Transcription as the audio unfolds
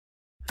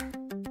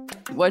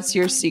What's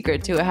your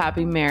secret to a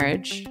happy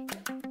marriage?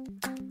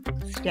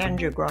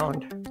 Stand your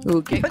ground.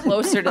 Ooh, get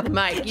closer to the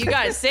mic. You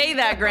got to say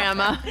that,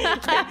 Grandma.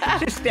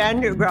 Just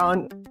stand your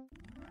ground.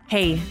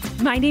 Hey,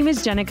 my name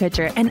is Jenna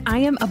Kutcher, and I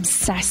am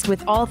obsessed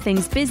with all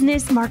things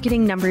business,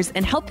 marketing, numbers,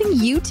 and helping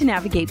you to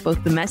navigate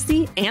both the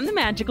messy and the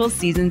magical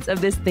seasons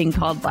of this thing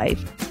called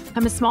life.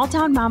 I'm a small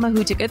town mama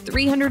who took a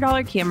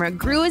 $300 camera,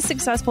 grew a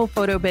successful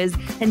photo biz,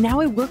 and now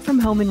I work from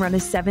home and run a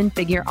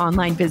 7-figure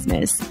online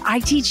business. I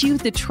teach you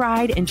the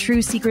tried and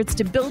true secrets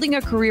to building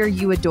a career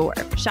you adore.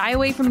 Shy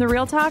away from the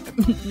real talk?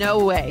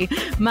 No way.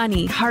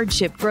 Money,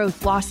 hardship,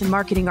 growth, loss, and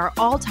marketing are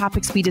all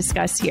topics we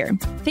discuss here.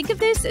 Think of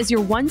this as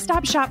your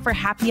one-stop shop for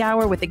happy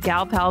hour with a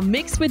gal pal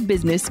mixed with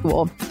business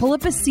school. Pull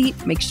up a seat,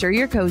 make sure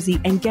you're cozy,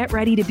 and get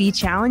ready to be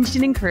challenged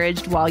and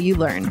encouraged while you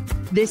learn.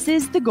 This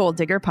is the Goal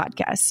Digger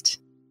Podcast.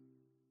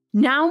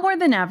 Now more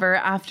than ever,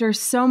 after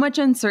so much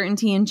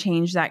uncertainty and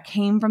change that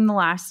came from the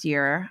last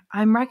year,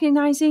 I'm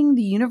recognizing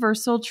the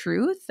universal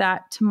truth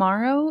that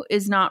tomorrow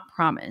is not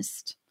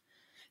promised.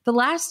 The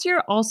last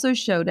year also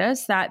showed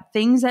us that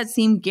things that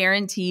seem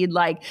guaranteed,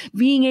 like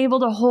being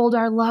able to hold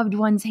our loved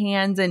ones'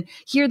 hands and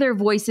hear their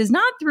voices,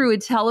 not through a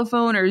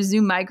telephone or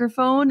Zoom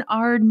microphone,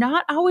 are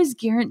not always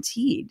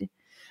guaranteed.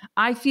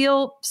 I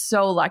feel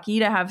so lucky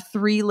to have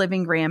 3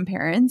 living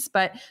grandparents,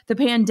 but the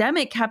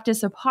pandemic kept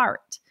us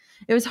apart.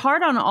 It was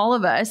hard on all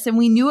of us, and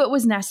we knew it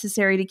was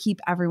necessary to keep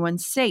everyone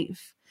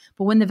safe.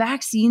 But when the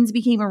vaccines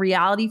became a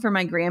reality for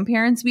my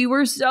grandparents, we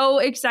were so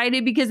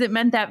excited because it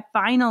meant that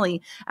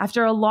finally,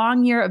 after a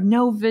long year of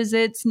no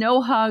visits,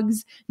 no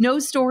hugs, no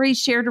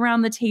stories shared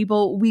around the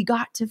table, we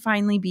got to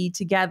finally be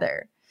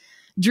together.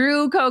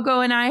 Drew, Coco,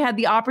 and I had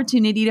the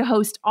opportunity to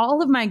host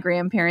all of my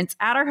grandparents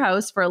at our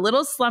house for a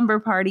little slumber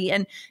party,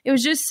 and it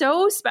was just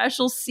so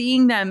special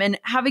seeing them and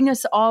having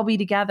us all be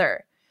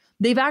together.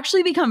 They've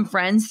actually become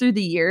friends through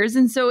the years,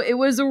 and so it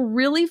was a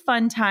really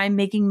fun time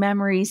making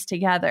memories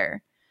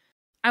together.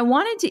 I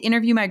wanted to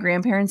interview my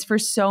grandparents for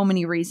so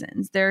many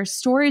reasons. Their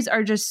stories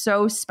are just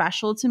so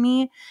special to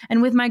me,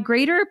 and with my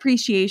greater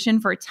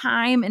appreciation for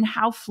time and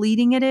how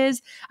fleeting it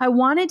is, I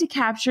wanted to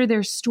capture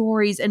their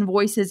stories and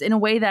voices in a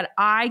way that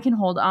I can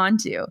hold on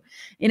to,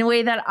 in a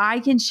way that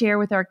I can share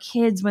with our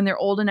kids when they're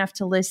old enough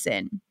to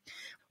listen.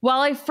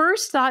 While I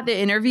first thought the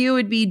interview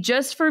would be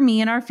just for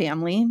me and our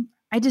family,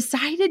 I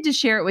decided to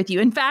share it with you.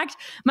 In fact,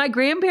 my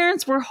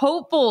grandparents were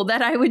hopeful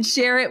that I would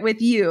share it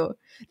with you.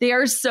 They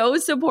are so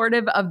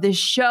supportive of the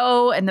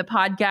show and the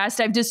podcast.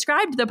 I've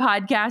described the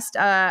podcast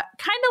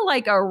kind of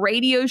like a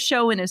radio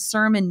show and a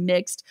sermon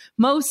mixed,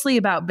 mostly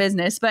about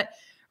business. But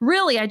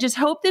really, I just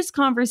hope this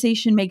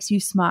conversation makes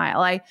you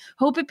smile. I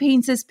hope it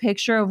paints this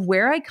picture of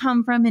where I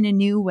come from in a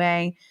new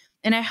way.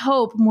 And I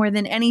hope more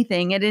than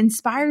anything, it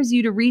inspires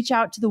you to reach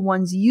out to the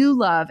ones you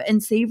love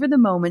and savor the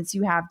moments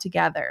you have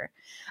together.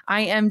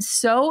 I am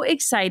so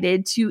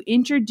excited to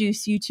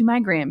introduce you to my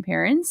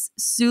grandparents,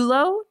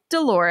 Sulo,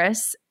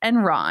 Dolores,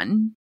 and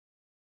Ron.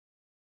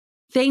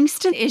 Thanks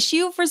to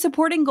Issuu for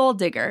supporting Goal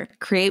Digger.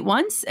 Create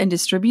once and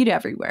distribute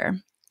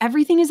everywhere.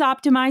 Everything is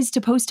optimized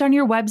to post on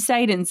your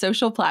website and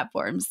social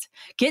platforms.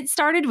 Get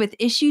started with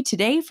Issuu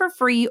today for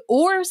free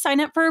or sign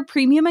up for a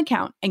premium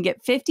account and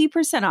get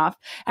 50% off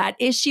at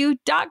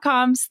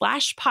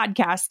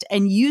issuu.com/podcast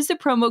and use the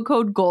promo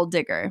code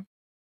GoalDigger.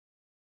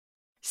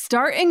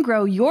 Start and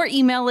grow your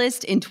email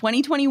list in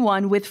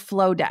 2021 with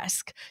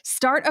Flowdesk.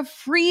 Start a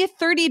free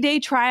 30-day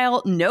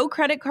trial, no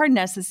credit card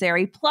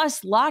necessary,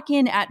 plus lock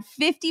in at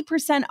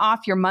 50%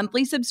 off your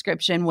monthly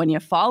subscription when you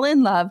fall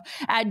in love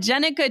at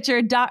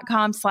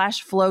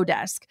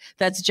jennakutcher.com/flowdesk.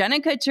 That's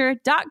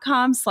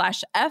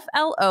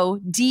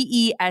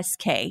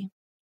jennakutcher.com/FLODESK.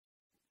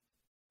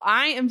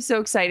 I am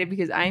so excited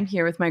because I'm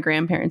here with my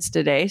grandparents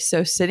today.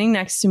 So sitting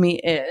next to me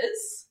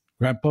is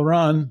Grandpa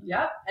Ron.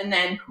 Yep. And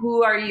then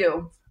who are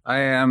you? I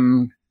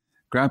am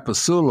Grandpa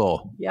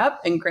Sulo.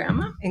 Yep. And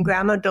Grandma? And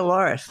Grandma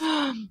Dolores.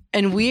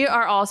 And we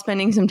are all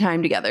spending some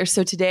time together.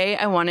 So today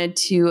I wanted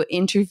to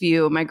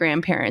interview my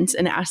grandparents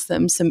and ask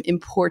them some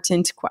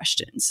important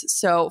questions.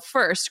 So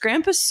first,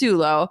 Grandpa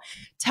Sulo,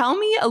 tell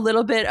me a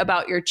little bit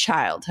about your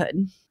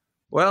childhood.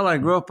 Well, I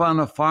grew up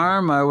on a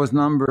farm. I was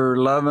number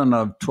 11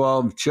 of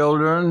 12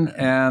 children,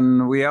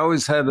 and we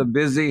always had a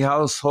busy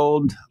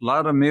household, a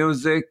lot of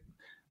music.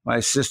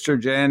 My sister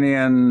Jenny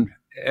and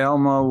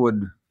Elma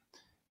would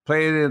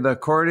play the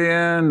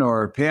accordion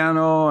or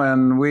piano,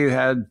 and we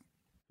had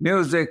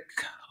music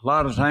a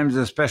lot of times,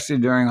 especially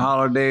during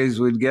holidays.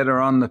 We'd get her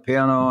on the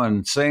piano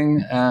and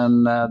sing,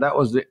 and that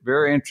was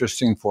very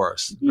interesting for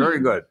us. Very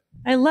good.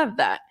 I love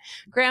that.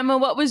 Grandma,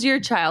 what was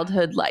your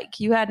childhood like?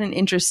 You had an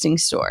interesting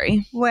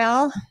story.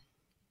 Well,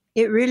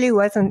 it really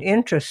wasn't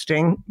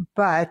interesting,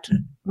 but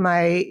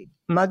my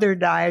mother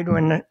died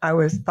when I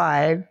was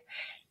 5,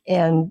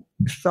 and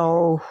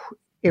so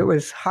it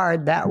was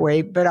hard that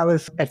way. But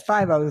at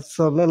 5, I was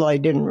so little, I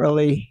didn't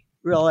really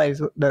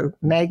realize the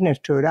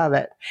magnitude of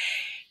it.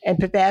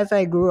 But as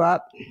I grew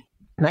up,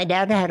 my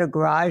dad had a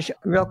garage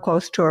real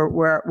close to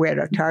where we had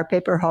a tar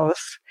paper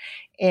house,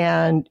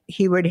 and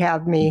he would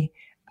have me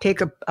take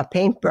a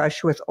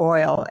paintbrush with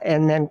oil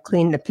and then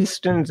clean the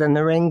pistons and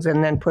the rings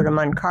and then put them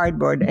on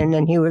cardboard. And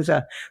then he was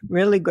a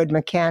really good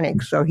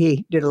mechanic, so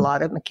he did a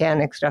lot of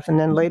mechanic stuff. And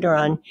then later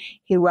on,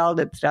 he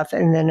welded stuff.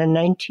 And then in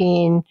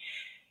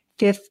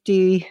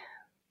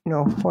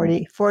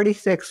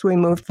 46, we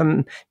moved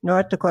from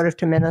North Dakota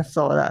to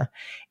Minnesota.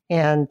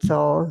 And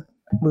so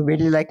we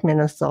really liked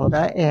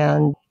Minnesota,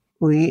 and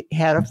we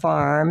had a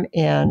farm,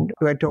 and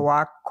we had to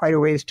walk quite a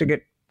ways to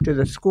get to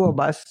the school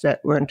bus that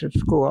went to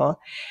school.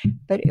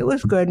 But it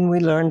was good, and we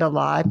learned a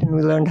lot, and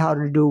we learned how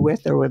to do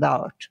with or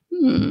without.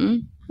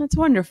 That's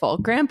wonderful.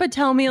 Grandpa,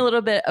 tell me a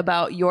little bit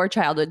about your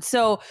childhood.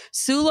 So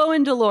Sulo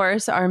and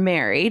Dolores are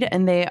married,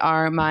 and they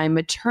are my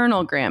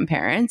maternal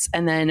grandparents.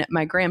 And then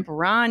my Grandpa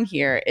Ron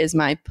here is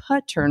my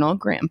paternal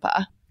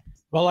grandpa.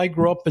 Well, I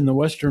grew up in the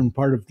western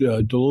part of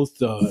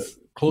Duluth,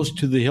 close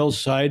to the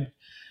hillside.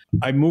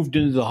 I moved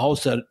into the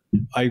house that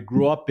I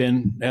grew up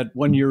in at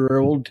 1 year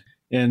old,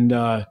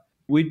 and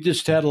we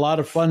just had a lot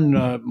of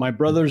fun. My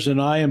brothers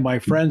and I and my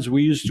friends,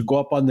 we used to go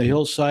up on the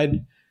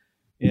hillside,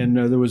 and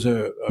there was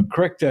a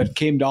creek that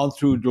came down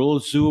through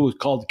Duluth Zoo. It was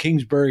called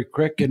Kingsbury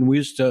Creek, and we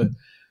used to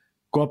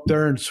go up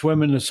there and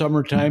swim in the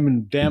summertime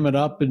and dam it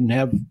up, and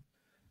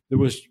there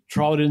was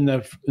trout in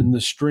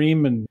the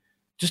stream, and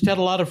just had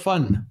a lot of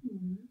fun.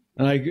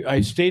 And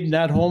I stayed in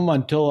that home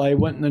until I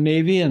went in the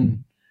Navy,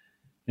 and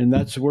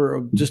that's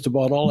where just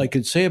about all I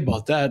could say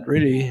about that,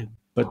 really.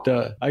 But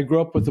I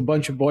grew up with a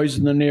bunch of boys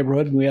in the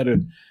neighborhood, and we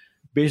had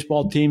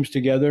baseball teams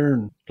together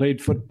and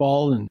played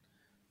football, and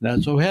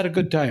that. So we had a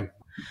good time.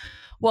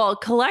 Well,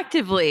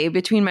 collectively,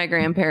 between my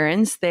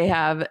grandparents, they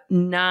have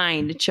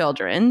 9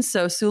 children.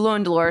 So Sulo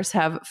and Dolores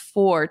have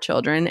 4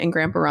 children, and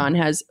Grandpa Ron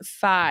has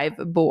 5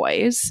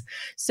 boys.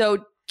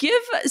 So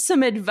give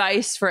some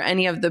advice for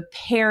any of the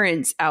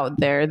parents out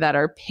there that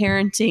are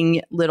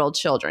parenting little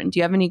children. Do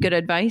you have any good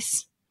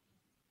advice?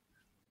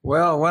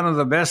 Well, one of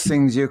the best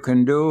things you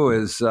can do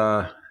is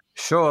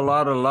show a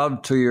lot of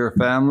love to your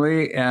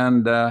family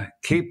and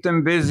keep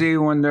them busy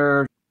when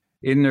they're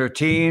in their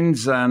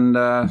teens, and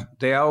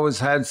they always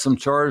had some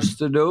chores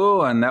to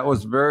do, and that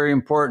was very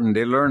important.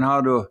 They learn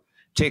how to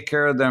take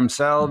care of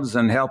themselves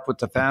and help with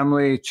the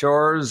family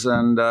chores.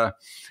 And I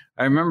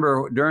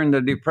remember during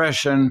the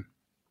Depression,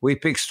 we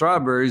picked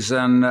strawberries,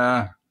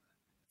 and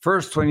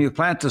first, when you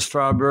plant the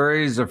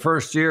strawberries, the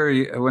first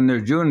year, when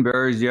they're June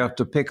berries, you have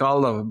to pick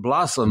all the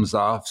blossoms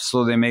off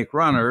so they make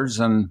runners.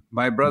 And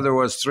my brother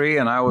was 3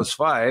 and I was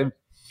 5.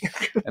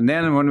 And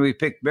then when we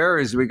picked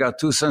berries, we got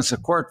 2 cents a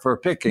quart for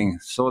picking.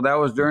 So that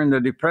was during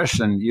the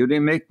Depression. You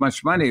didn't make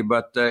much money,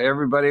 but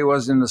everybody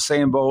was in the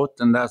same boat,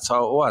 and that's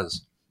how it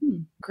was.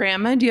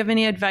 Grandma, do you have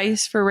any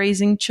advice for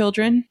raising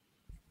children?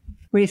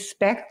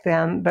 Respect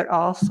them, but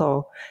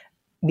also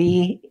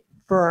be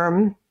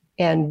firm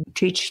and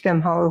teach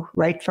them how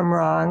right from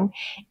wrong,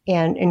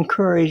 and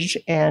encourage,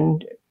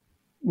 and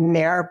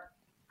they're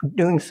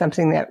doing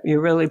something that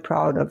you're really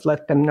proud of,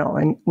 let them know.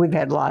 And we've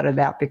had a lot of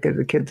that because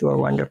the kids were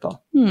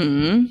wonderful.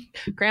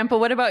 Grandpa,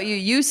 what about you?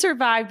 You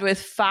survived with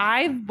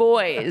 5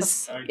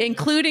 boys,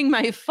 including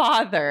my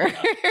father.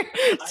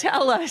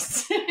 Tell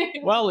us.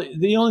 Well,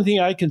 the only thing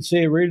I can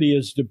say really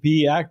is to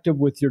be active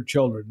with your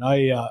children.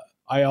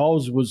 I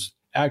always was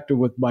active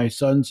with my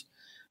sons.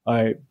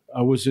 I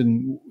was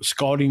in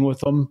scouting with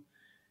them,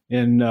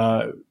 and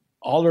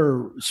all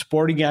their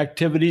sporting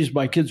activities.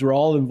 My kids were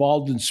all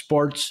involved in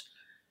sports,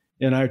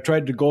 and I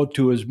tried to go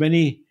to as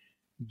many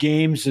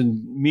games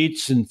and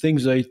meets and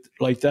things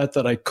like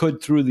that I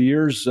could through the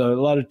years. A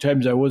lot of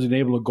times I wasn't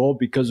able to go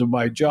because of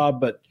my job,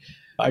 but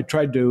I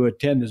tried to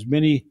attend as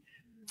many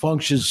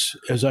functions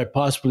as I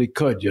possibly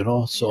could,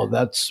 so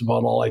that's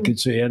about all I can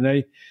say.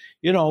 And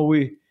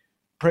we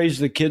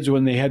praised the kids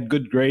when they had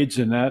good grades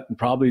and that, and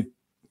probably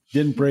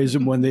didn't praise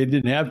them when they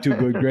didn't have too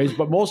good grades,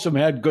 but most of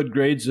them had good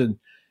grades and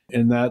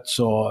that.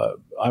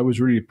 So I was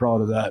really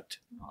proud of that.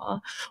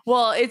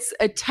 Well, it's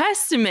a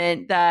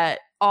testament that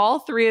all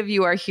 3 of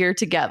you are here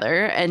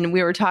together. And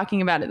we were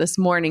talking about it this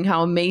morning,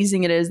 how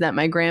amazing it is that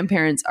my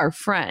grandparents are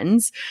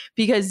friends,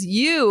 because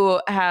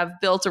you have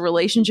built a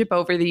relationship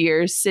over the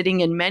years,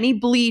 sitting in many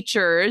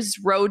bleachers,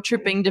 road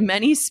tripping to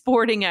many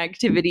sporting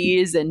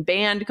activities and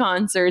band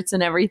concerts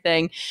and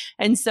everything.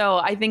 And so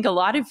I think a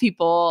lot of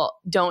people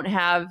don't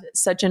have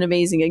such an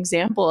amazing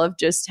example of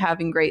just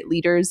having great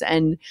leaders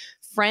and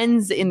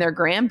friends in their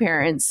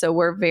grandparents. So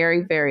we're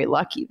very, very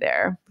lucky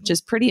there, which is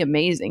pretty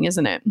amazing,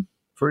 isn't it?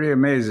 Pretty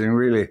amazing,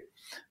 really.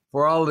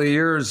 For all the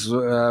years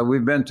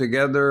we've been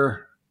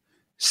together,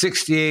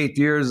 68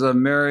 years of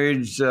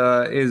marriage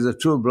is a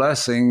true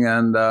blessing.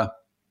 And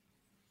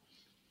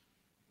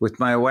with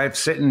my wife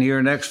sitting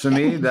here next to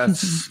me,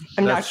 that's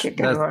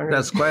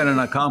quite an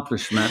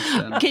accomplishment.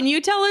 Can you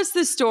tell us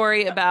the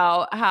story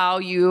about how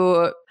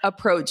you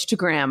approached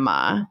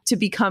Grandma to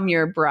become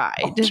your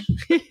bride?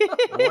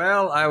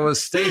 Well, I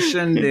was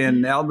stationed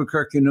in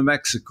Albuquerque, New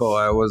Mexico.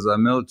 I was a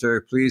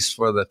military police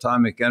for the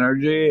Atomic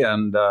Energy,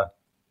 and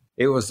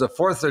it was the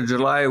 4th of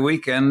July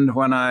weekend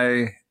when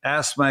I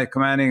asked my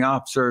commanding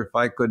officer if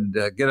I could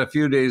get a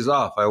few days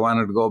off. I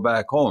wanted to go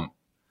back home.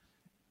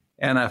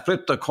 And I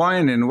flipped a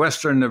coin in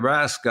western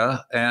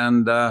Nebraska.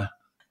 And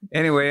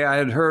anyway, I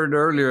had heard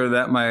earlier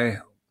that my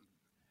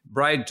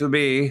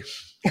bride-to-be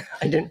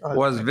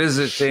was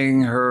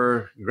visiting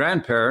her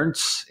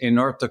grandparents in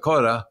North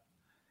Dakota.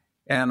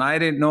 And I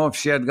didn't know if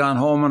she had gone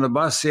home on the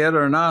bus yet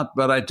or not,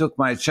 but I took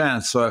my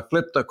chance. So I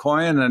flipped a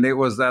coin, and it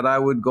was that I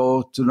would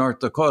go to North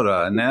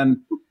Dakota. And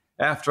then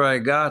after I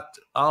got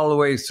all the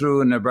way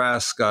through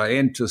Nebraska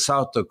into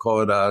South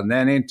Dakota and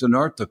then into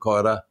North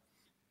Dakota,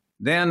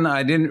 then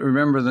I didn't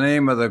remember the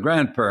name of the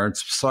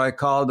grandparents. So I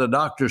called the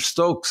Dr.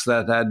 Stokes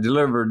that had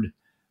delivered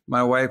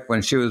my wife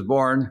when she was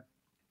born.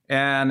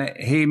 And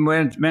he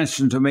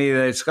mentioned to me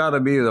that it's got to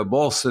be the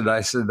Bolstead.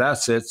 I said,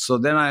 that's it. So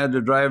then I had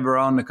to drive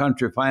around the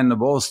country, find the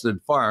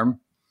Bolstead farm.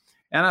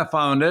 And I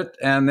found it.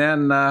 And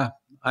then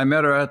I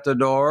met her at the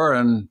door,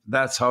 and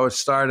that's how it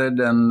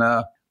started. And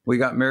we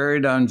got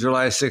married on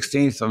July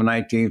 16th of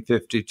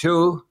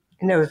 1952.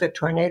 And there was a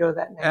tornado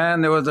that night.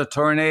 And there was a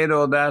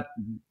tornado that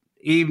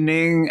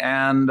evening.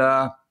 And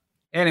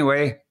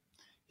anyway,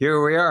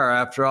 here we are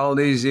after all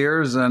these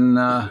years,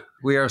 and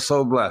we are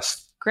so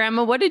blessed.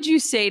 Grandma, what did you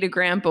say to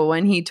Grandpa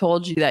when he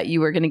told you that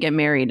you were going to get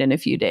married in a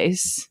few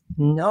days?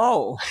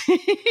 No.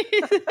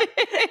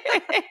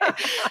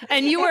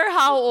 And you were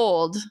how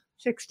old?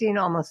 16,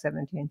 almost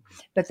 17.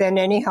 But then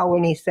anyhow,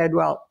 when he said,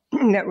 well,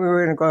 that we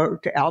were going to go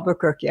to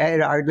Albuquerque, I had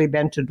hardly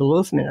been to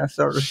Duluth,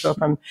 Minnesota. So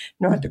from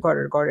North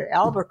Dakota to go to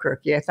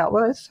Albuquerque, I thought,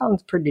 well, this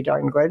sounds pretty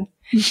darn good.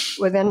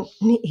 Well, then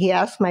he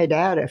asked my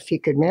dad if he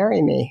could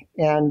marry me.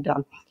 And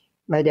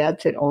my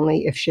dad said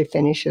only if she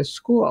finishes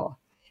school.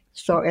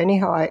 So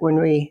anyhow,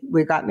 when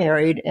we got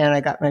married and I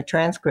got my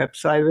transcript,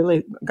 so I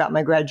really got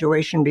my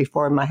graduation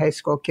before my high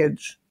school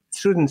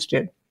students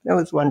did. It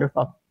was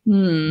wonderful.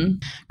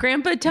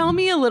 Grandpa, tell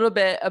me a little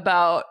bit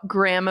about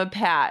Grandma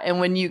Pat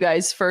and when you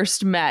guys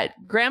first met.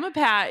 Grandma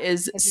Pat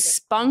is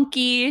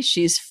spunky.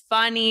 She's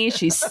funny.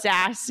 She's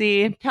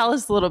sassy. Tell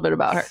us a little bit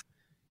about her.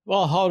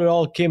 Well, how it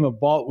all came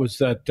about was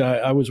that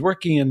I was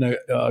working in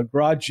a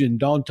garage in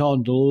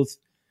downtown Duluth.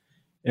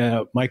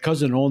 My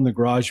cousin owned the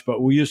garage,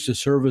 but we used to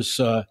service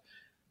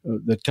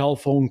the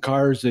telephone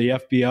cars, the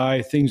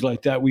FBI, things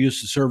like that. We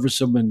used to service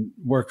them and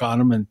work on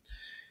them.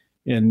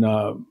 And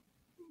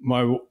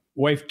my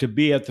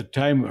wife-to-be at the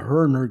time,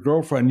 her and her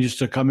girlfriend used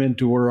to come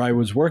into where I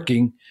was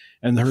working,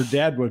 and her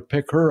dad would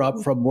pick her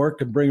up from work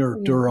and bring her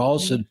to her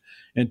house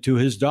and to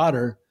his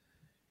daughter.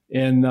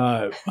 And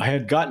I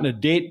had gotten a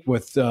date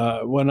with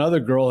one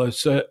other girl.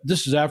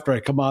 This is after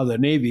I come out of the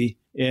Navy.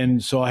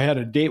 And so I had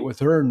a date with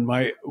her. And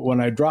when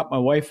I dropped my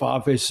wife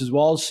off, I says,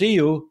 well, I'll see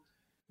you.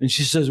 And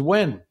she says,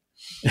 when?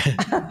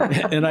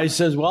 And I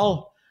says,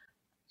 well,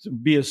 it'll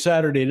be a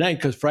Saturday night,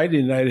 because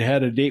Friday night I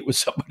had a date with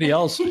somebody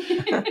else.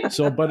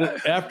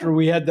 But after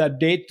we had that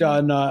date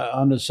on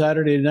a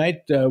Saturday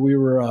night, we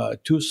were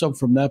twosome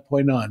from that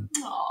point on.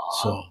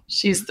 So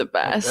she's the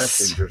best.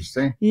 That's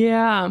interesting.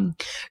 Yeah.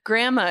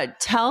 Grandma,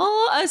 tell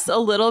us a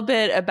little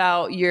bit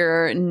about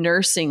your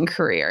nursing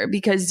career,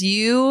 because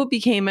you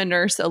became a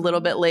nurse a little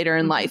bit later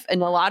in life.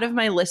 And a lot of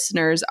my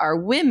listeners are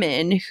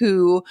women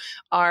who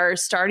are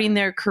starting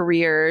their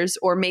careers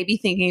or maybe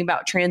thinking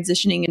about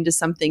transitioning into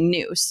something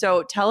new.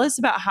 So tell us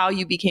about how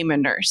you became a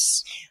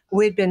nurse.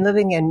 We'd been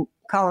living in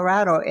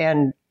Colorado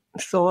and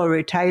Sola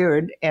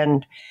retired,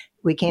 and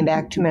we came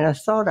back to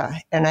Minnesota,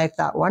 and I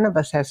thought one of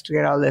us has to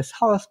get out of this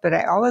house, but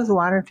I always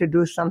wanted to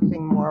do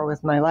something more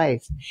with my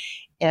life.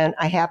 And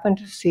I happened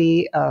to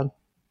see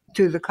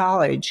through the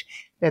college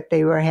that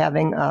they were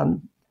having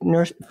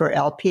nurse for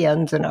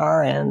LPNs and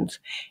RNs.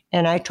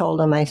 And I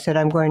told him, I said,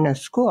 I'm going to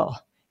school.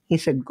 He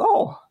said,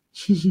 go.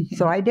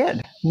 So I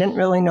did. Didn't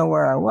really know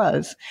where I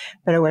was,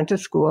 but I went to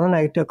school and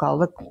I took all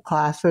the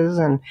classes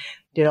and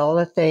did all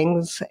the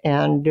things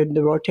and did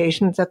the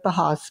rotations at the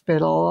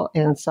hospital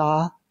and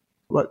saw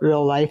what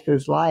real life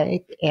is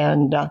like,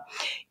 and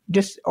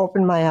just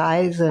opened my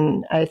eyes,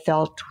 and I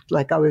felt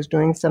like I was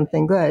doing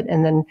something good.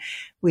 And then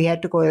we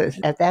had to go,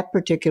 at that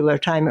particular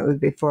time, it was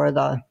before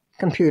the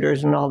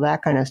computers and all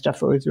that kind of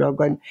stuff. It was real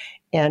good.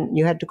 And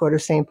you had to go to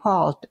St.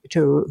 Paul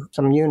to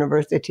some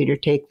university to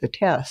take the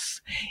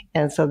tests.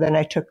 And so then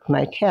I took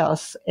my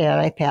tests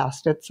and I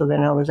passed it. So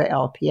then I was an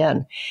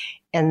LPN.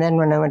 And then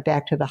when I went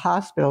back to the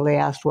hospital, they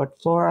asked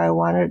what floor I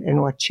wanted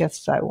and what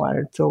shifts I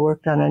wanted. So I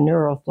worked on a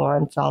neuro floor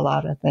and saw a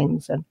lot of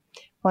things, and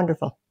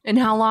wonderful. And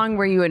how long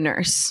were you a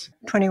nurse?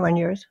 21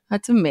 years.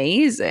 That's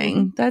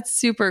amazing. That's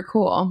super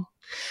cool.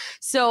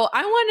 So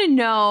I want to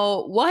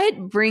know,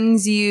 what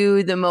brings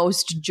you the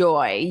most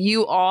joy?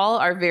 You all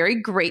are very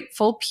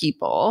grateful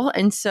people.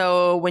 And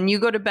so when you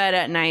go to bed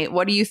at night,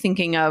 what are you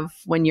thinking of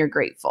when you're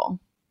grateful?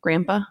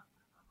 Grandpa?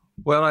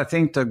 Well, I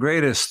think the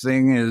greatest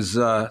thing is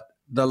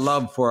the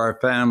love for our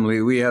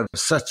family. We have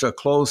such a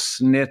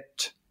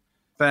close-knit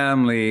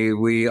family.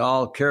 We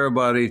all care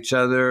about each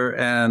other,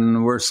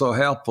 and we're so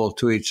helpful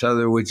to each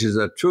other, which is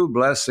a true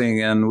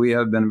blessing. And we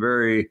have been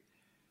very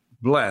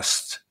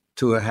blessed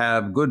to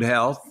have good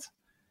health.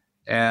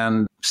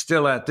 And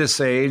still at this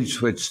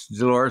age, which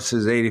Dolores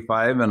is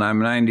 85 and I'm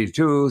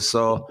 92,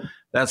 so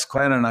that's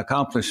quite an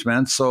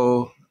accomplishment.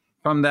 So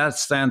from that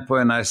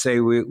standpoint, I say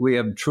we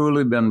have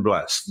truly been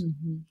blessed.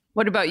 Mm-hmm.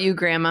 What about you,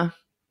 Grandma?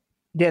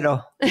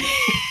 Ditto.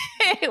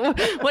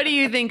 What do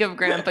you think of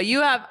Grandpa?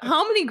 You have,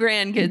 how many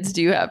grandkids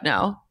do you have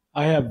now?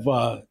 I have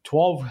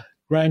 12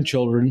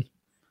 grandchildren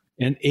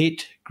and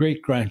 8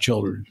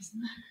 great-grandchildren.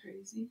 Isn't that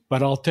crazy?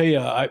 But I'll tell you,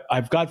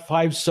 I've got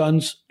 5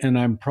 sons, and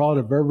I'm proud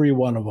of every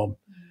one of them.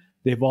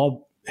 They've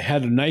all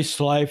had a nice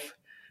life,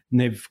 and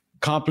they've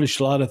accomplished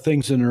a lot of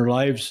things in their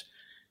lives.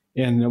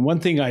 And the one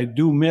thing I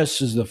do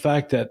miss is the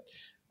fact that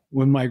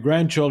when my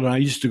grandchildren, I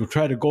used to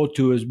try to go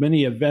to as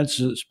many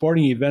events,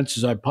 sporting events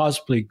as I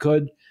possibly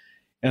could,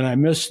 and I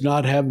miss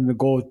not having to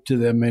go to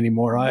them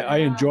anymore. I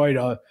enjoyed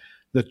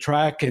the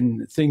track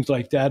and things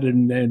like that,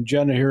 and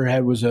Jenna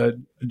here was a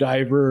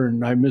diver,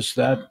 and I miss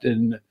that.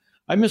 And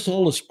I miss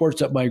all the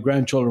sports that my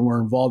grandchildren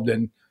were involved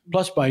in.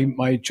 Plus,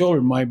 my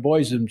children, my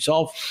boys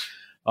themselves,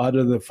 out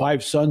of the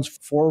 5 sons,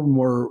 4 of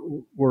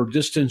them were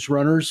distance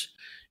runners,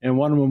 and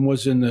one of them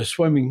was in the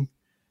swimming.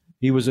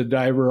 He was a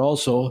diver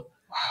also.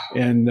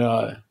 Wow.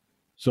 And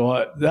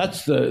so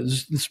that's the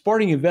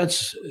sporting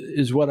events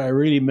is what I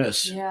really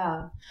miss.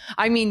 Yeah.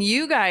 I mean,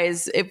 you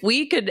guys, if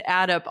we could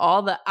add up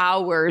all the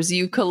hours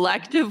you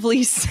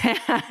collectively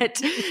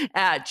sat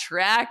at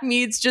track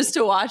meets just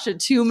to watch a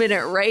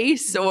 2-minute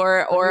race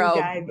or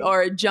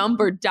a jump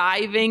or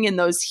diving in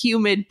those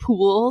humid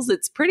pools,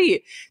 it's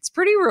pretty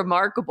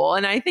remarkable.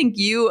 And I think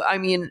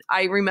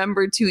I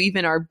remember too,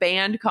 even our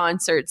band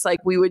concerts, like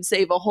we would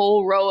save a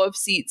whole row of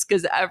seats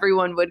because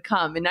everyone would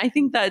come. And I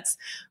think that's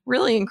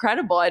really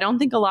incredible. I don't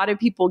think a lot of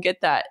people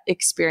get that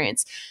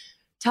experience.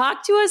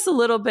 Talk to us a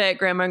little bit,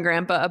 Grandma and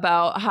Grandpa,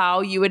 about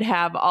how you would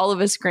have all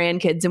of us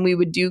grandkids and we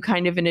would do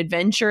kind of an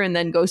adventure and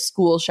then go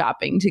school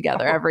shopping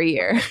together every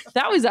year.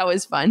 That was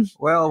always fun.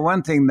 Well,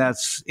 one thing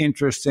that's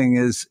interesting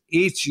is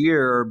each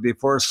year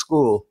before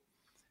school,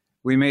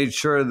 we made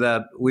sure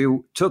that we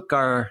took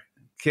our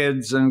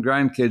kids and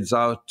grandkids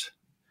out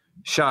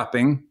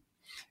shopping.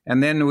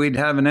 And then we'd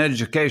have an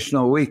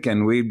educational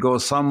weekend. We'd go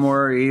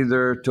somewhere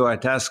either to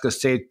Itasca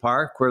State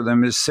Park, where the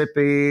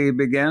Mississippi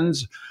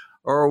begins,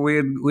 or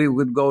we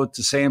would go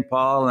to St.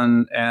 Paul,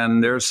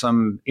 and there's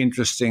some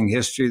interesting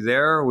history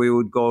there. We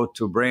would go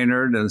to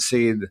Brainerd and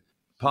see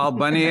Paul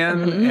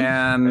Bunyan,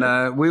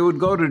 and we would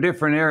go to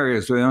different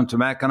areas. We went to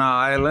Mackinac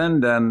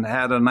Island and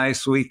had a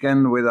nice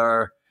weekend with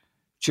our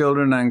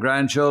children and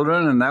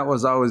grandchildren, and that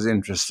was always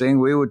interesting.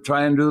 We would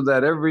try and do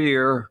that every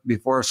year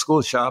before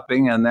school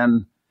shopping, and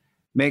then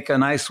make a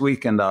nice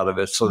weekend out of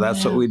it. So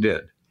that's what we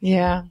did.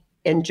 Yeah.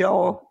 And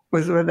Joe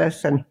was with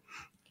us, and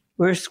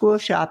we were school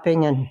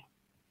shopping, and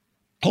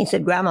he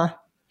said, Grandma,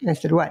 I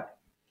said, what?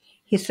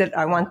 He said,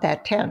 I want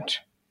that tent.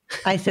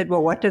 I said,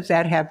 well, what does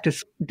that have to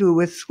do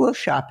with school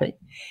shopping?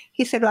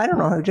 He said, well, I don't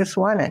know, I just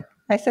want it.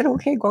 I said,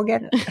 okay, go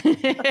get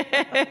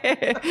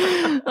it.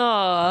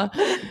 Oh,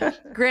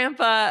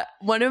 Grandpa,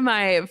 one of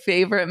my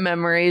favorite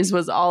memories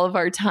was all of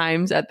our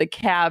times at the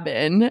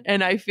cabin.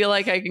 And I feel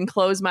like I can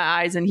close my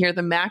eyes and hear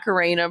the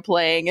Macarena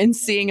playing and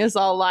seeing us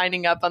all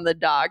lining up on the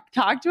dock.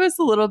 Talk to us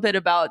a little bit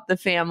about the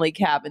family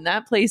cabin.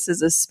 That place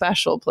is a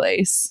special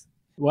place.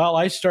 Well,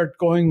 I started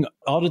going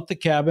out at the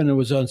cabin. It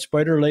was on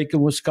Spider Lake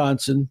in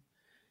Wisconsin,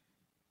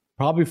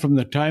 probably from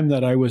the time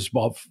that I was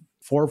about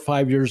 4 or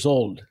 5 years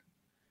old.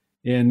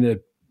 And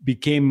it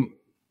became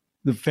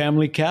the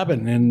family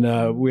cabin.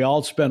 And we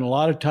all spent a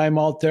lot of time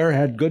out there,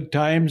 had good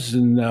times.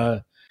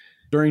 And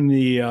during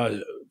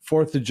the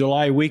 4th of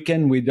July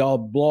weekend, we'd all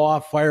blow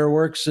off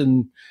fireworks.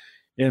 And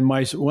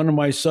one of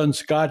my sons,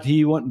 Scott,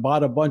 he went and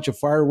bought a bunch of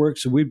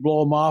fireworks, and we'd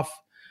blow them off.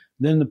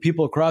 Then the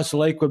people across the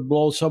lake would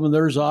blow some of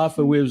theirs off,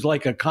 and it was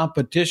like a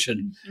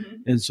competition. Mm-hmm.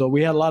 And so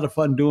we had a lot of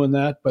fun doing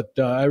that. But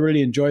I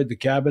really enjoyed the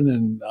cabin,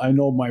 and I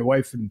know my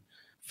wife and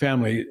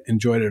family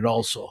enjoyed it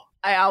also.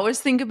 I always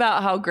think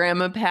about how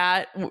Grandma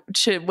Pat,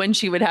 when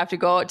she would have to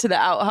go out to the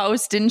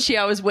outhouse, didn't she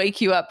always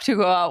wake you up to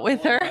go out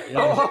with her?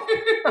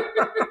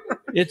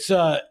 It's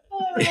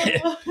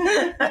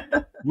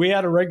we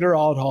had a regular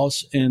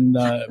outhouse, and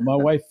my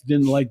wife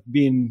didn't like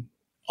being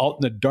out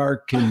in the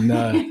dark,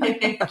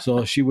 and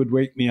so she would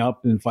wake me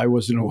up, and if I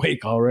wasn't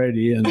awake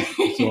already, and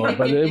so.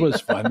 But it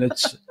was fun.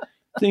 It's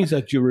things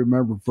that you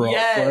remember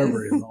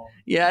forever, you know.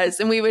 Yes,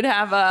 and we would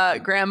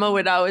have Grandma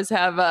would always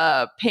have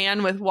a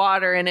pan with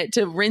water in it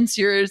to rinse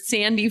your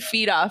sandy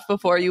feet off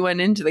before you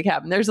went into the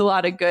cabin. There's a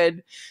lot of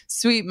good,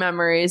 sweet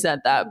memories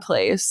at that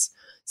place.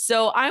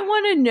 So I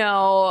want to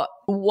know,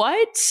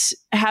 what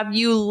have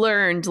you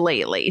learned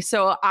lately?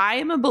 So I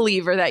am a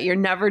believer that you're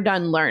never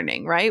done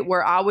learning, right?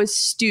 We're always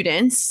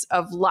students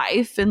of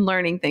life and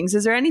learning things.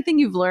 Is there anything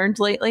you've learned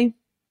lately?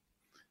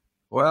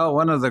 Well,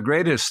 one of the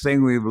greatest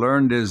things we've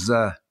learned is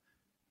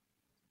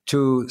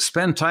to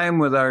spend time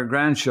with our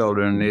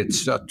grandchildren.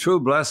 It's a true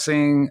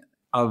blessing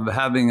of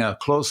having a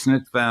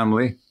close-knit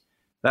family.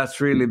 That's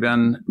really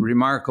been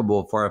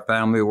remarkable for our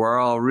family. We're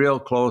all real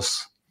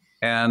close.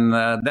 And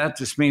that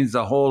just means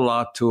a whole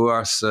lot to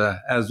us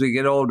as we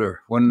get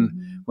older.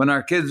 When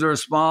our kids were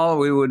small,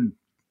 we would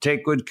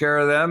take good care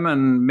of them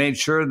and made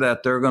sure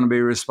that they're going to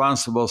be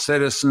responsible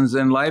citizens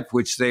in life,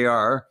 which they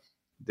are.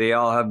 they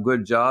all have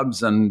good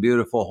jobs and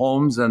beautiful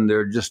homes, and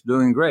they're just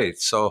doing great.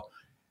 So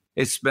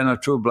it's been a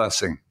true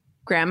blessing.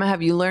 Grandma,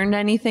 have you learned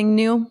anything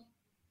new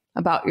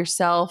about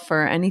yourself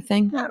or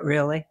anything? Not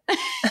really.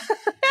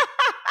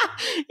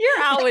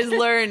 You're always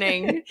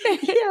learning.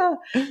 Yeah.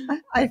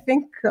 I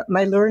think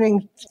my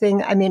learning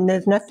thing, I mean,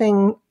 there's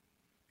nothing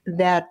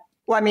that,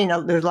 well, I mean,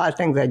 there's a lot of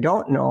things I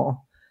don't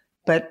know,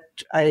 but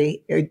I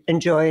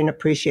enjoy and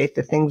appreciate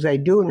the things I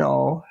do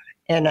know,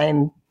 and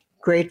I'm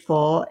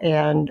grateful.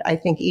 And I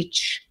think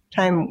each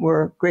time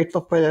we're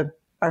grateful for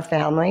our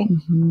family,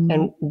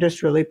 and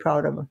just really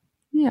proud of them.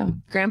 Yeah.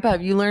 Grandpa,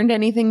 have you learned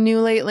anything new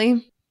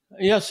lately?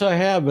 Yes, I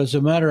have. As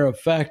a matter of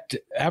fact,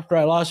 after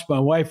I lost my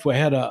wife, we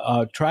had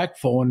a track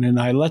phone, and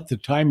I let the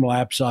time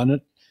lapse on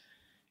it.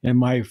 And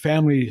my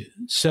family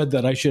said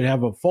that I should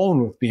have a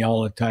phone with me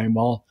all the time.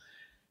 Well,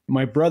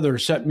 my brother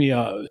sent me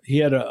he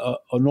had an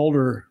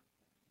older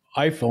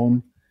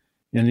iPhone,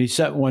 and he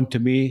sent one to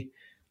me.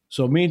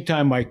 So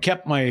meantime, I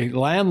kept my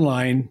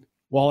landline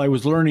while I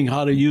was learning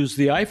how to use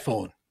the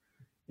iPhone.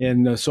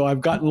 And so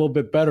I've gotten a little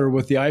bit better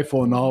with the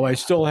iPhone now. I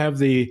still have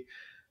the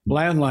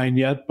landline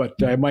yet, but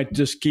I might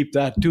just keep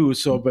that too.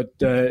 So, but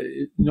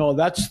no,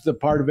 that's the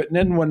part of it. And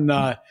then when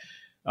I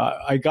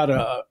got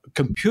a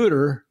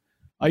computer,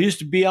 I used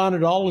to be on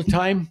it all the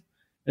time.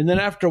 And then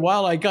after a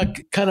while, I got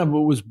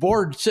was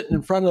bored sitting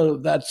in front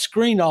of that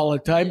screen all the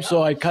time.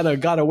 So I kind of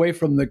got away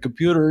from the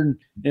computer,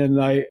 and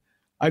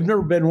I've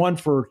never been one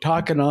for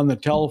talking on the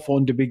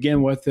telephone to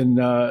begin with.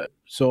 And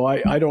so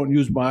I don't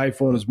use my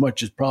iPhone as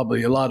much as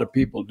probably a lot of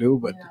people do,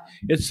 but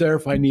it's there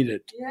if I need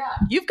it. Yeah.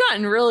 You've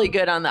gotten really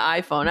good on the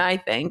iPhone, I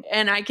think.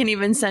 And I can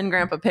even send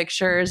Grandpa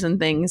pictures and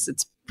things.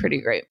 It's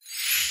pretty great.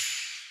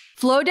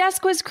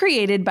 Flowdesk was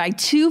created by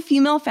two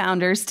female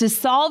founders to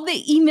solve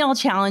the email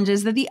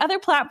challenges that the other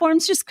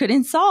platforms just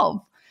couldn't solve.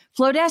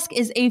 Flowdesk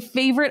is a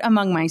favorite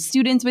among my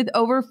students with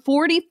over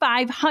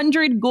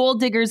 4,500 goal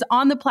diggers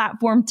on the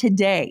platform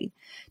today.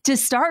 To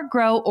start,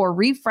 grow, or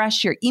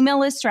refresh your email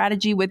list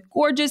strategy with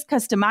gorgeous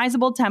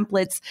customizable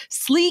templates,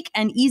 sleek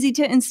and easy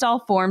to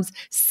install forms,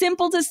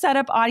 simple to set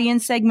up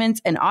audience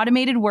segments, and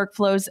automated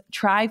workflows,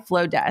 try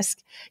Flowdesk.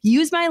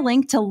 Use my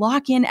link to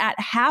lock in at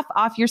half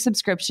off your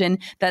subscription.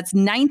 That's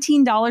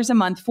 $19 a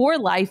month for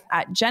life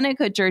at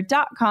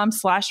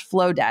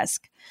jennakutcher.com/Flowdesk.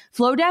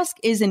 Flowdesk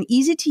is an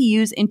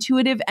easy-to-use,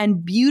 intuitive,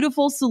 and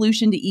beautiful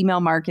solution to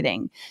email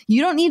marketing.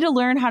 You don't need to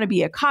learn how to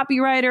be a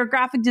copywriter,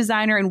 graphic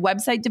designer, and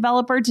website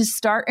developer to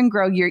start and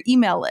grow your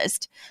email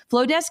list.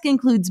 Flowdesk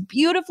includes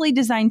beautifully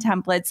designed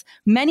templates,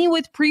 many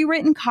with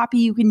pre-written copy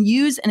you can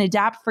use and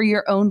adapt for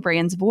your own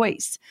brand's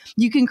voice.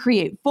 You can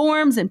create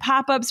forms and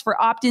pop-ups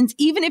for opt-ins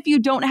even if you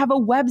don't have a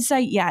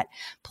website yet.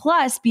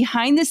 Plus,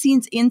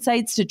 behind-the-scenes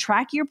insights to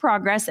track your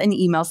progress and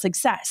email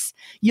success.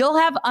 You'll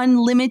have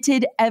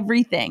unlimited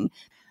everything.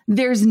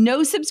 There's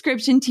no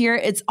subscription tier.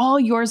 It's all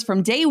yours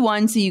from day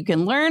one, so you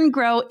can learn,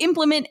 grow,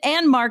 implement,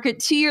 and market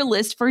to your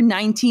list for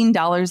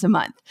 $19 a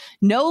month.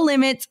 No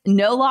limits,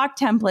 no locked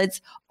templates,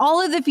 all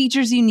of the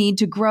features you need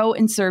to grow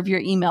and serve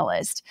your email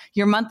list.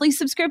 Your monthly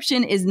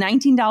subscription is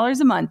 $19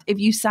 a month if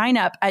you sign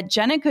up at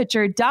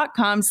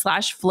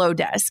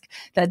jennakutcher.com/Flowdesk.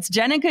 That's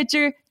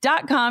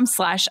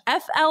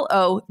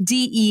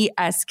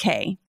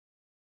jennakutcher.com/FLODESK.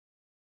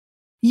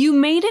 You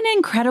made an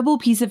incredible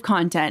piece of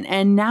content,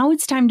 and now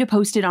it's time to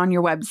post it on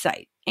your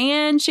website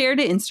and share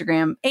to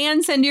Instagram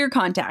and send to your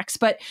contacts.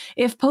 But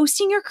if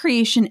posting your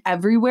creation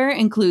everywhere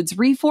includes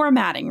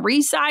reformatting,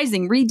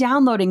 resizing,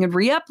 re-downloading, and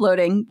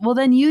re-uploading, well,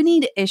 then you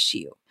need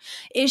Issuu.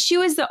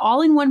 Issuu is the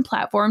all-in-one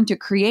platform to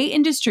create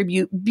and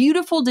distribute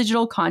beautiful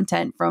digital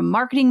content, from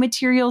marketing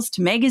materials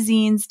to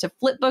magazines to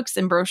flipbooks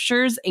and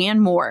brochures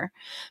and more.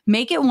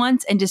 Make it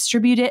once and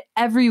distribute it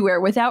everywhere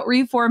without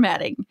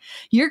reformatting.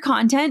 Your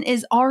content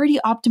is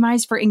already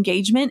optimized for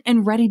engagement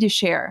and ready to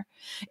share.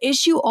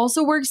 Issuu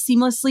also works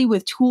seamlessly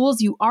with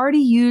tools you already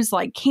use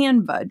like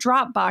Canva,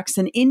 Dropbox,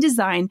 and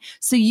InDesign,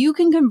 so you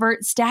can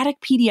convert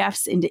static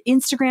PDFs into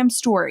Instagram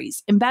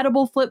stories,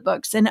 embeddable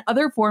flipbooks, and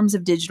other forms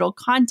of digital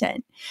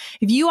content.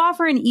 If you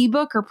offer an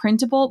ebook or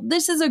printable,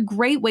 this is a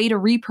great way to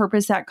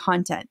repurpose that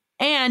content.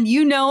 And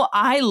you know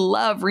I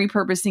love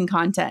repurposing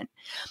content.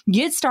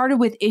 Get started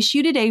with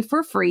Issuu today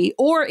for free,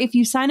 or if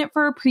you sign up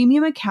for a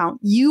premium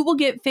account, you will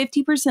get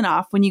 50%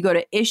 off when you go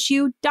to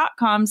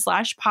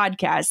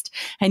issuu.com/podcast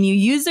and you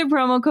use the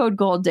promo code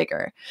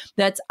GoalDigger.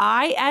 That's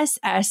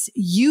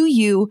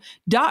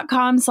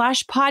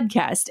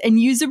ISSUU.com/podcast and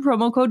use the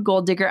promo code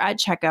GoalDigger at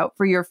checkout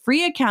for your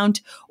free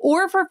account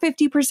or for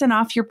 50%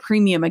 off your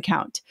premium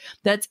account.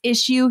 That's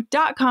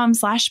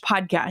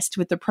issuu.com/podcast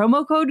with the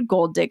promo code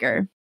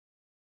GoalDigger.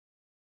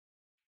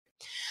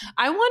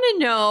 I want to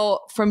know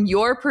from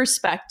your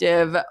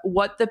perspective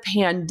what the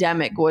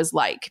pandemic was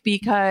like,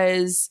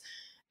 because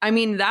I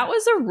mean, that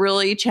was a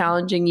really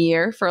challenging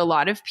year for a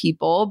lot of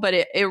people, but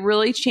it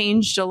really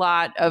changed a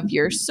lot of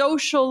your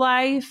social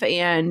life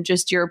and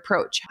just your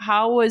approach.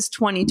 How was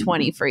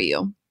 2020 for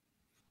you?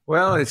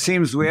 Well, it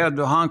seems we had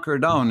to hunker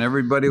down.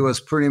 Everybody was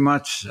pretty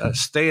much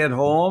stay at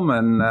home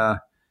and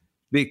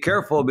be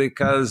careful,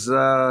 because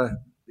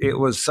it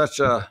was such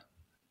a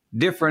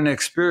different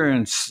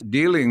experience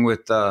dealing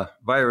with the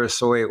virus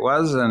the way it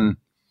was. And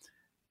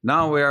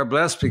now we are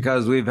blessed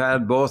because we've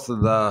had both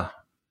of the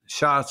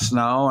shots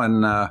now.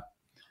 And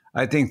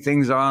I think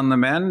things are on the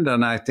mend.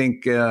 And I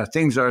think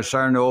things are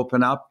starting to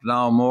open up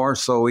now more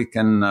so we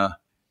can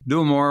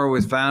do more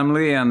with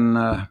family. And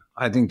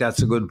I think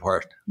that's a good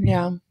part.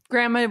 Yeah.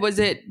 Grandma, was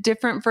it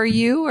different for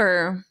you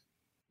or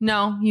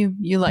no?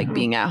 You like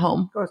being at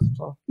home? Go with the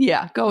flow.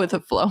 Yeah, go with the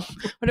flow.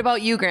 What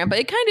about you, Grandpa?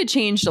 It kind of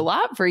changed a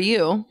lot for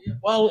you.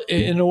 Well,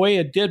 in a way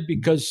it did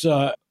because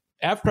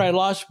after I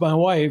lost my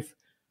wife,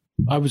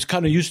 I was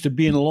kind of used to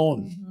being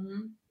alone.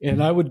 Mm-hmm.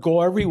 And I would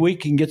go every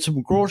week and get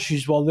some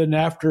groceries. Well, then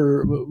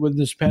after, when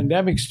this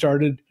pandemic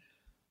started,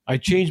 I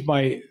changed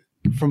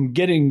from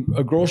getting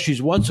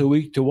groceries once a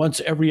week to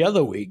once every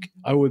other week.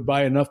 I would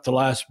buy enough to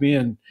last me.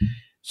 And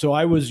so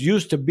I was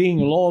used to being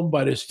alone,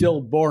 but it's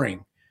still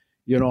boring.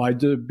 You know,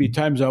 there'd be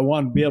times I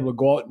want to be able to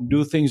go out and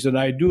do things, and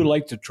I do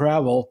like to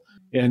travel.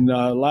 And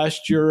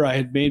last year I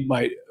had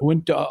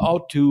went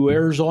out to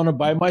Arizona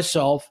by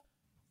myself.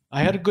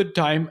 I had a good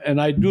time,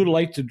 and I do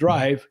like to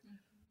drive.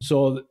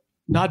 So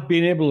not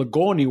being able to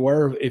go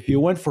anywhere, if you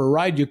went for a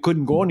ride, you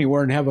couldn't go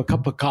anywhere and have a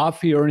cup of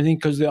coffee or anything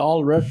because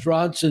all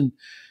restaurants and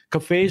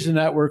cafes and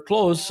that were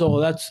closed. So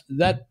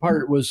that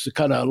part was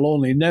kind of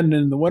lonely. And then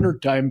in the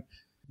wintertime,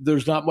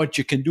 there's not much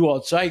you can do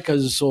outside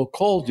because it's so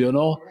cold, you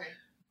know.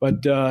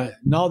 But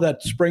now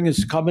that spring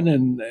is coming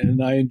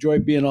and I enjoy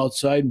being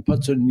outside and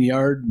putzing in the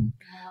yard and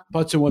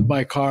putzing with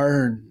my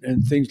car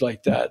and things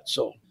like that.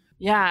 So,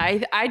 yeah,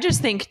 I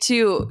just think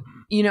too,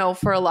 you know,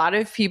 for a lot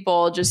of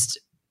people,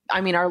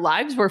 our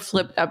lives were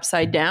flipped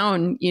upside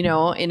down, you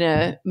know, in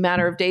a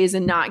matter of days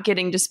and not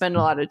getting to spend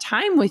a lot of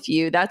time with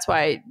you. That's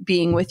why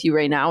being with you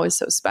right now is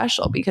so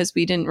special because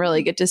we didn't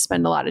really get to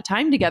spend a lot of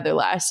time together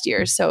last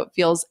year. So it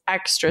feels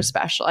extra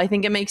special. I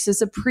think it makes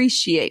us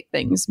appreciate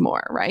things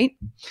more, right?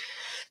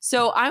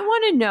 So I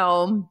want to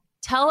know,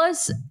 tell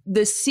us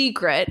the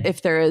secret,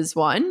 if there is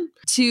one,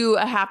 to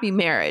a happy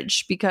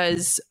marriage,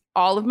 because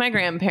all of my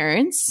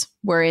grandparents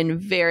were in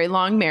very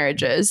long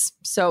marriages.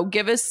 So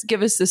give us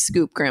the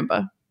scoop,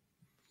 Grandpa.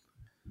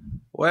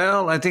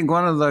 Well, I think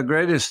one of the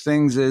greatest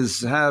things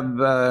is have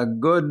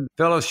good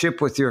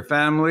fellowship with your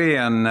family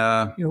and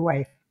Your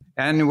wife.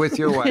 And with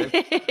your wife.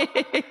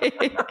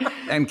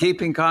 And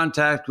keep in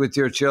contact with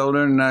your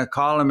children.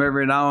 Call them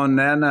every now and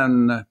then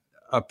and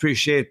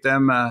appreciate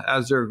them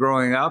as they're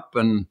growing up.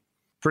 And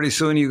pretty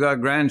soon you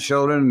got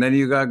grandchildren, and then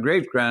you got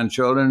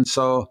great-grandchildren.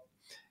 So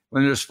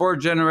when there's 4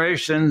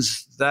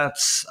 generations,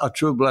 that's a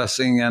true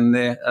blessing. And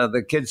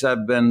the kids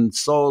have been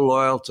so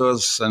loyal to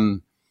us,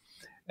 and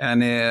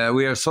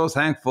we are so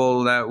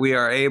thankful that we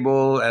are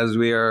able, as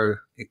we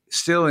are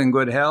still in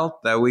good health,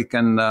 that we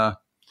can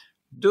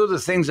do the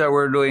things that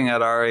we're doing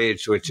at our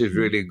age, which is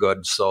really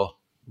good. So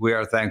we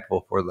are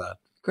thankful for that.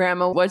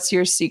 Grandma, what's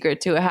your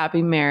secret to a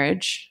happy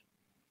marriage?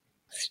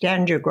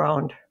 Stand your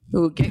ground.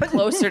 Ooh, get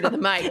closer to the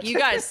mic. You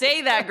got to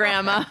say that,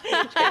 Grandma.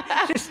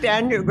 Just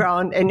stand your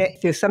ground. And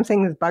if there's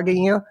something that's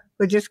bugging you,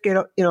 well, just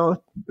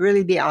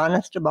really be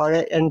honest about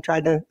it and try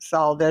to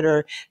solve it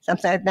or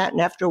something like that.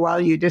 And after a while,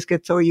 you just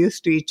get so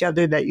used to each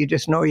other that you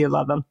just know you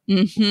love them.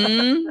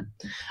 Mm-hmm.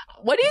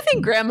 What do you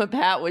think Grandma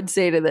Pat would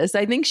say to this?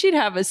 I think she'd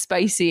have a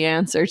spicy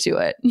answer to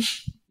it.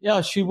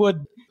 Yeah, she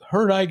would.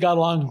 Her and I got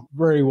along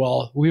very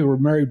well. We were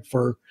married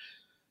for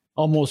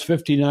almost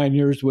 59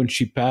 years when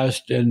she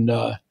passed, and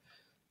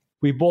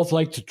we both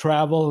like to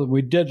travel.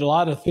 We did a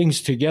lot of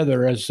things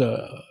together as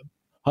a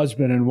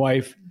husband and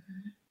wife.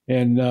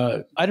 And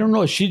I don't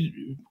know, of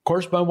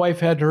course, my wife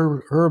had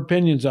her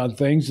opinions on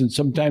things, and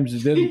sometimes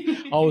it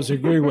didn't always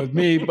agree with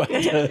me. But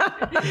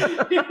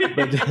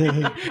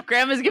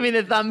Grandma's giving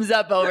the thumbs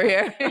up over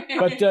here.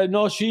 But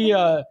no,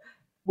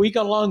 we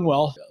got along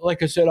well.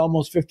 Like I said,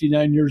 almost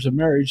 59 years of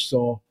marriage.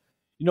 So,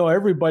 you know,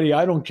 everybody,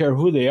 I don't care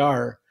who they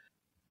are,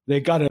 they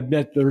got to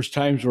admit there's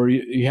times where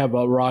you have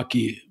a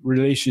rocky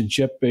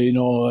relationship, you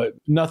know,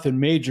 nothing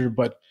major,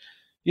 but,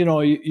 you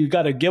know, you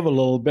got to give a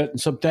little bit. And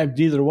sometimes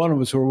neither one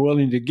of us were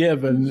willing to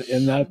give and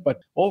that.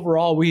 But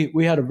overall,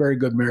 we had a very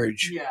good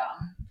marriage. Yeah.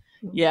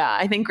 Yeah,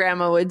 I think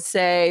Grandma would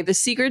say the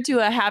secret to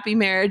a happy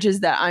marriage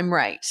is that I'm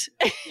right.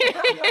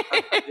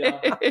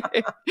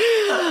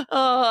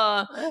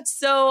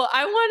 So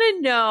I want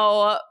to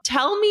know,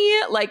 tell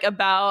me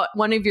about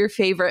one of your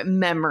favorite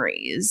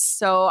memories.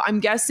 So I'm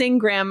guessing,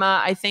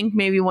 Grandma, I think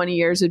maybe one of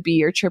yours would be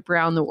your trip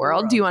around the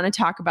world. Do you want to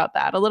talk about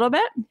that a little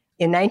bit?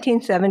 In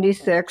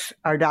 1976,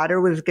 our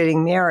daughter was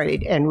getting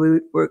married, and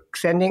we were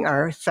sending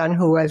our son,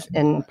 who was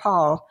in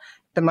Paul,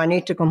 the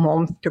money to come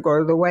home to go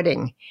to the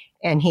wedding.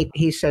 And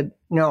he said,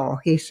 no.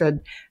 He said,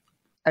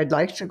 I'd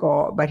like to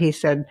go, but he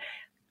said,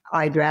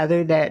 I'd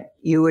rather that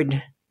you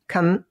would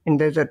come and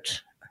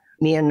visit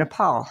me in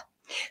Nepal.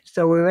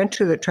 So we went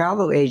to the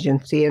travel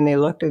agency, and they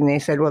looked and they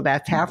said, well,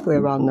 that's halfway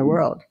around the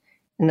world.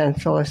 And then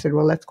so I said,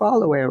 well, let's go all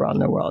the way around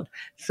the world.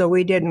 So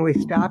we did, and we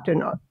stopped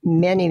in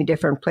many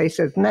different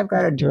places. And I've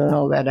got a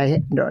journal that I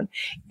had done.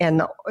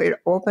 And it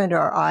opened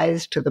our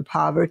eyes to the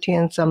poverty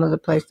in some of the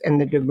places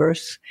and the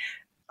diverse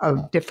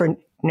of different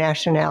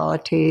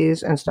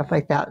nationalities and stuff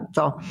like that.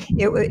 So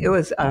it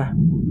was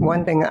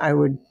one thing I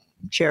would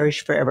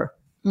cherish forever.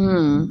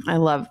 I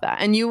love that.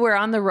 And you were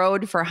on the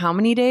road for how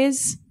many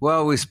days?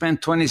 Well, we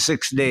spent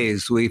 26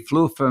 days. We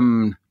flew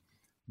from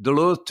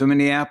Duluth to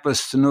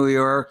Minneapolis to New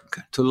York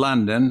to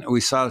London.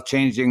 We saw the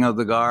changing of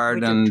the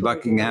guard and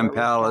Buckingham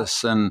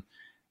Palace. And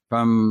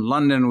from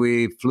London,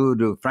 we flew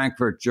to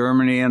Frankfurt,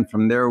 Germany. And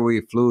from there,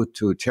 we flew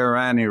to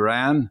Tehran,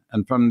 Iran.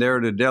 And from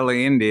there to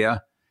Delhi,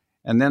 India.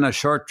 And then a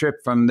short trip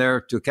from there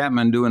to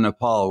Kathmandu,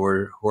 Nepal,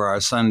 where our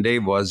son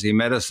Dave was. He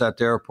met us at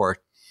the airport.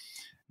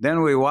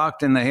 Then we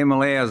walked in the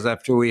Himalayas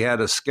after we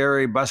had a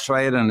scary bus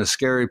ride and a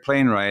scary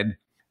plane ride.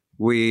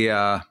 We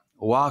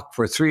walked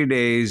for 3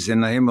 days in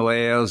the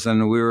Himalayas,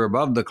 and we were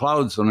above the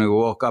clouds when we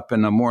woke up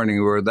in the morning.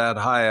 We were that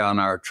high on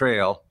our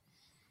trail.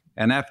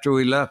 And after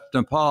we left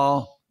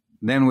Nepal,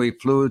 then we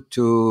flew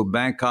to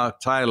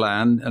Bangkok,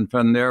 Thailand, and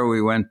from there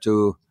we went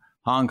to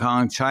Hong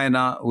Kong,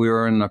 China. We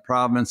were in the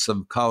province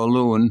of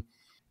Kowloon,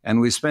 and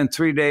we spent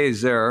 3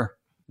 days there.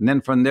 And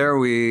then from there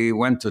we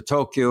went to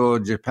Tokyo,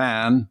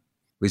 Japan.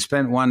 We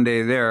spent 1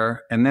 day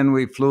there, and then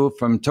we flew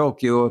from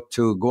Tokyo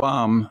to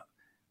Guam,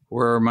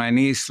 where my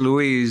niece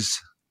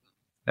Louise,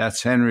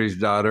 that's Henry's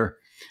daughter,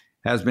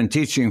 has been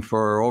teaching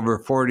for over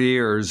 40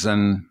 years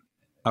and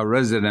a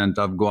resident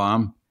of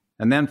Guam.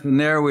 And then from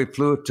there we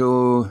flew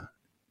to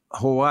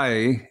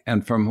Hawaii,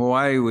 and from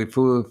Hawaii we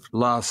flew to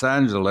Los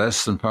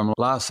Angeles, and from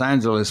Los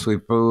Angeles we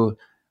flew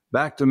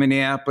back to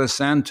Minneapolis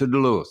and to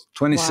Duluth.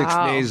 26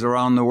 days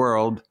around the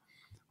world,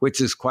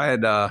 which is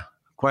quite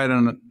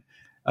an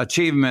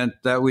achievement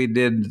that we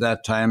did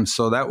that time.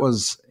 So that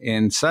was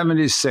in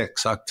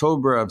 76,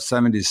 October of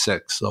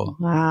 76. So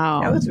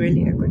wow, that was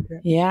really a good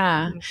trip.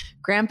 Yeah.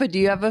 Grandpa, do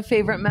you have a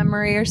favorite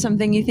memory or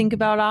something you think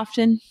about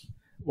often?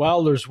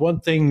 Well, there's one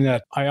thing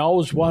that I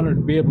always wanted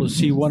to be able to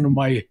see one of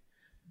my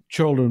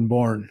children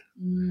born.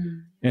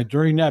 And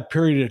during that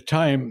period of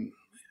time,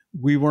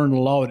 we weren't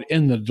allowed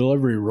in the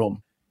delivery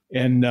room.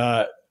 And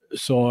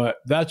so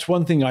that's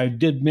one thing I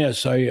did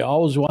miss. I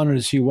always wanted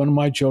to see one of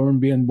my children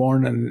being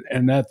born,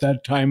 and at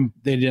that time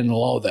they didn't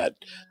allow that.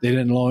 They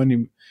didn't allow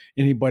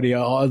anybody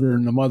other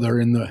than the mother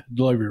in the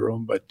delivery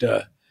room. But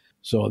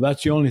so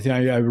that's the only thing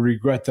I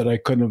regret, that I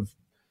couldn't have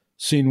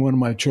seen one of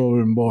my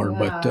children born.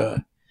 Yeah. But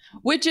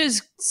which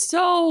is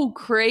so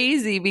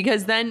crazy,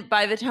 because then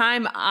by the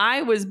time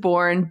I was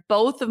born,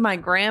 both of my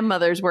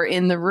grandmothers were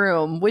in the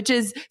room,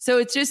 so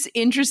it's just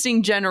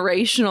interesting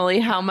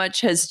generationally how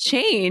much has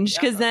changed.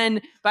 Because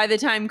then by the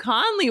time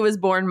Conley was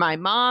born, my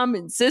mom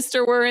and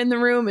sister were in the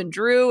room, and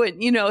Drew, and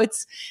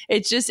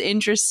it's just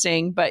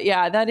interesting. But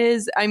yeah, that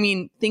is,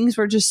 things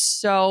were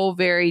just so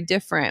very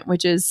different,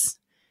 which is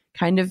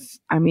kind of,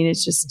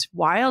 it's just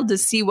wild to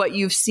see what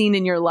you've seen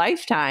in your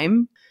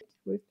lifetime.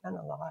 We've done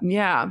a lot.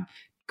 Yeah.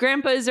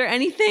 Grandpa, is there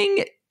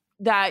anything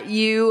that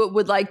you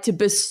would like to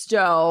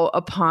bestow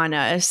upon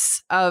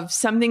us of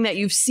something that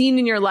you've seen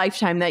in your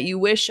lifetime that you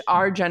wish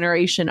our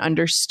generation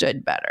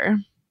understood better?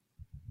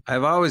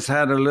 I've always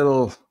had a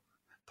little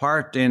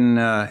part in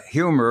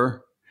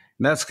humor.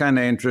 That's kind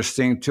of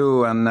interesting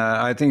too. And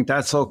I think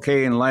that's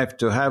okay in life,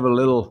 to have a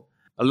little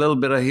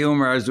bit of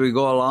humor as we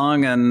go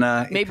along. And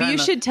maybe you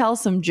should tell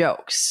some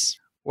jokes.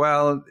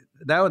 Well,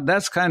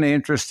 that's kind of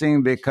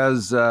interesting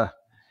because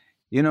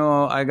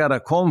I got a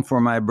comb for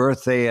my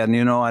birthday, and,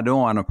 I don't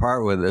want to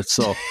part with it.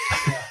 So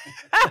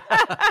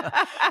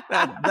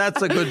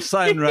that's a good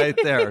sign right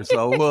there.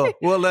 So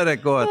we'll let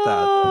it go at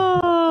that.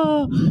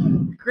 Oh.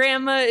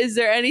 Grandma, is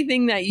there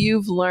anything that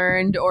you've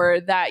learned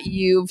or that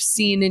you've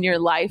seen in your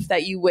life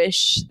that you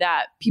wish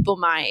that people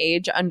my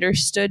age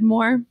understood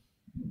more?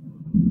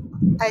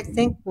 I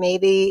think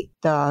maybe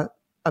the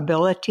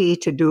ability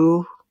to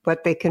do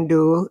what they can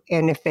do,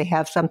 and if they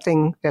have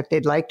something that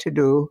they'd like to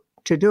do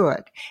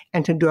it,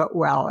 and to do it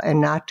well,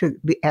 and not to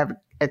have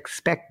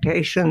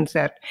expectations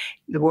that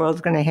the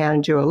world's going to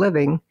hand you a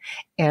living.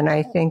 And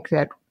I think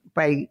that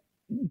by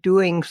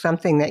doing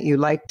something that you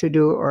like to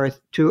do, or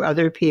to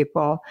other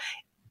people,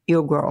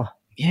 you'll grow.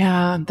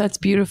 Yeah, that's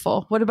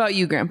beautiful. What about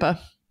you, Grandpa?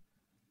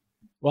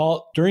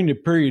 Well, during the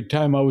period of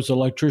time, I was an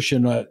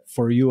electrician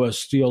for U.S.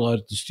 Steel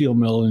at the steel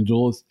mill in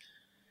Duluth.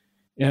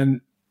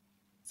 And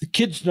the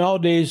kids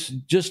nowadays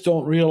just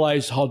don't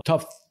realize how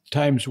tough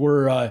times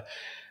were.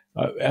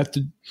 At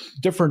the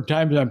different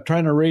times, I'm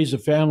trying to raise a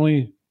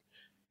family.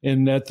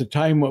 And at the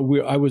time,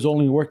 I was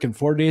only working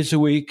 4 days a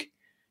week.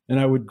 And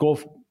I would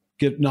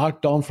get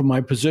knocked down from my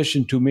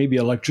position to maybe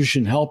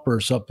electrician helper or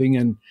something.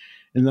 And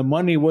the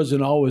money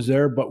wasn't always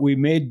there, but we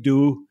made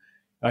do.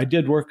 I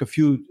did work a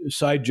few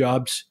side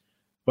jobs.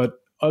 But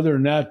other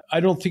than that, I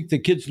don't think the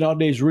kids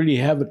nowadays really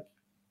have it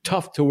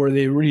tough to where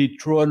they really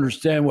truly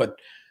understand what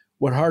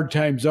hard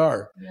times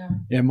are. Yeah.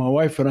 And my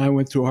wife and I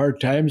went through hard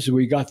times, and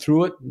we got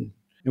through it,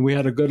 and we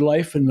had a good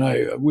life, and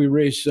we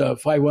raised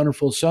 5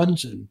 wonderful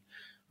sons, and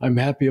I'm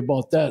happy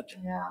about that.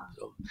 Yeah.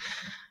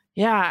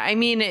 Yeah, I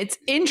mean, it's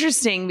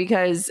interesting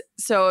because,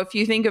 so if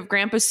you think of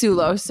Grandpa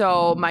Sulo,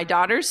 so my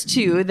daughter's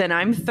 2, then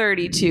I'm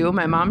 32,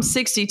 my mom's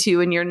 62,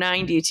 and you're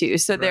 92.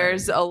 So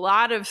there's a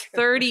lot of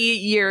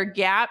 30-year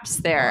gaps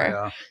there.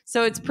 Oh, yeah.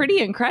 So it's pretty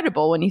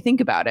incredible when you think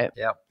about it.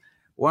 Yep.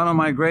 One of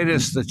my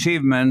greatest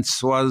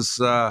achievements was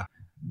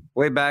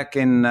way back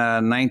in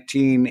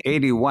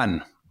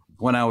 1981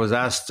 when I was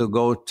asked to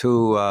go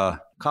to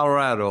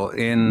Colorado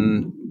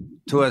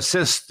to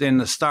assist in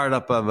the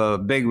startup of a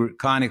big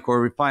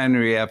Conoco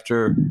refinery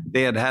after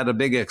they had a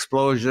big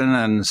explosion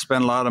and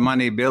spent a lot of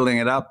money building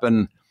it up.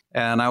 And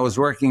I was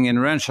working in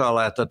Renshaw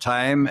at the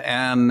time.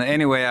 And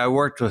anyway, I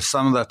worked with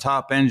some of the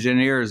top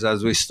engineers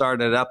as we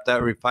started up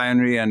that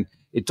refinery. And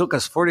it took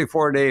us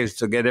 44 days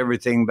to get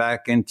everything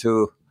back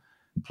into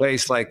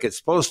place like it's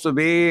supposed to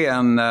be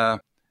and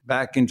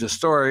back into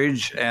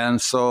storage.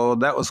 And so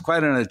that was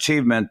quite an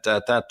achievement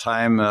at that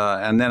time.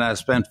 And then I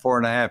spent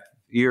 4.5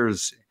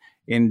 years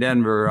in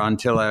Denver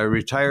until I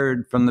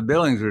retired from the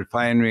Billings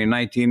refinery in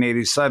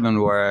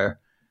 1987, where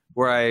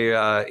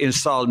I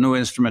installed new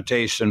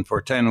instrumentation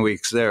for 10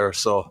 weeks there.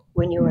 So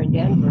When you were in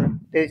Denver,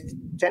 they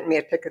sent me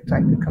a ticket so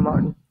I could come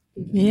out.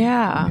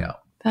 Yeah.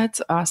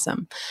 That's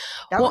awesome.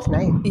 That was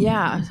nice.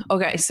 Yeah.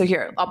 Okay. So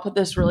here, I'll put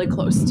this really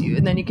close to you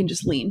and then you can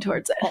just lean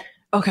towards it.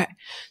 Okay.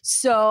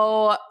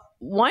 So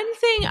one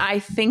thing I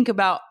think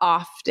about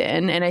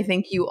often, and I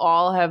think you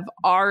all have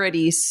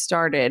already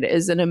started,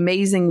 is an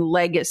amazing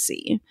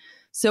legacy.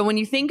 So when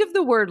you think of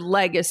the word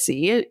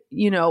legacy,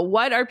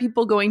 what are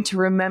people going to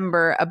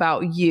remember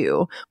about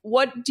you?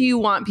 What do you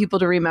want people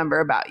to remember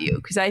about you?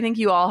 Because I think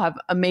you all have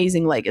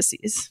amazing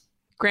legacies.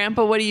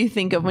 Grandpa, what do you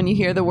think of when you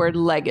hear the word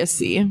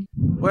legacy?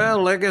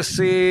 Well,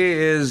 legacy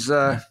is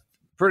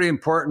pretty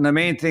important. The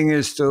main thing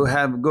is to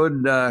have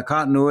good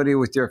continuity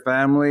with your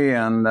family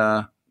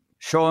and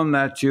show them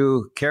that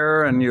you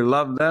care and you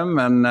love them,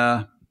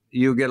 and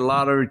you get a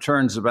lot of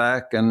returns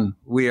back. And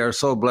we are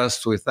so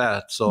blessed with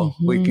that. So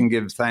we can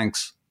give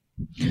thanks.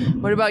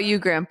 What about you,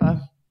 Grandpa?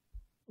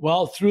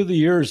 Well, through the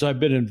years, I've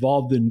been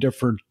involved in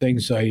different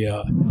things. I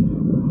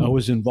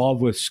was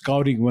involved with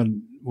scouting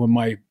when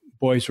my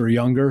boys were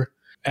younger.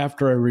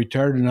 After I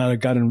retired and I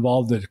got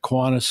involved at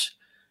Kiwanis,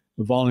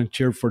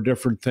 volunteered for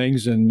different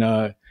things. And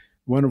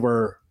one of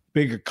our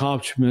big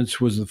accomplishments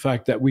was the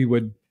fact that we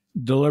would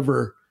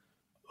deliver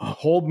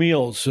whole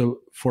meals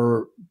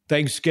for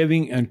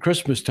Thanksgiving and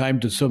Christmas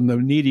time to some of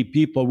the needy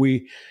people.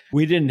 We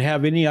didn't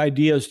have any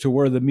idea as to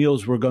where the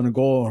meals were going to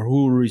go or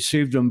who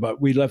received them,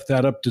 but we left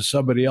that up to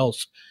somebody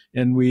else.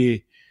 And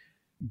we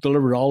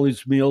delivered all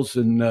these meals,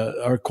 and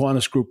our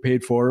Kiwanis group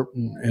paid for it,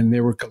 and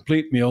they were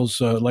complete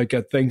meals. Like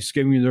at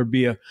Thanksgiving, there'd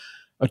be a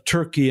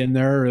turkey in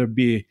there, there'd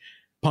be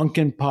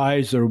pumpkin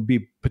pies, there would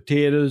be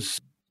potatoes,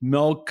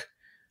 milk,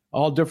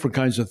 all different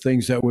kinds of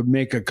things that would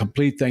make a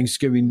complete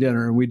Thanksgiving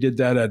dinner. And we did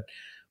that at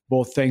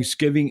both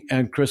Thanksgiving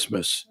and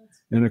Christmas.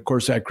 And of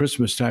course, at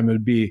Christmas time,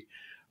 it'd be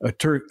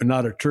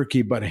not a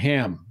turkey, but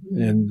ham.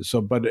 And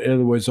so, but it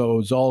was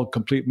all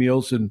complete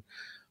meals, and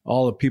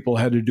all the people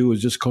had to do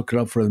was just cook it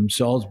up for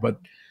themselves.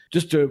 But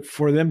just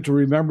for them to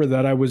remember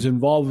that I was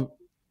involved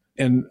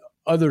in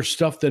other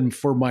stuff than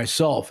for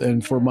myself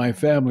and for my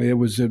family. It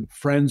was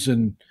friends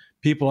and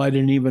people I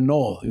didn't even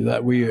know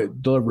that we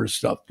delivered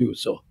stuff to.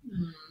 So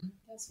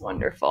that's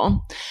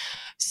wonderful.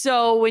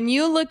 So when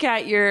you look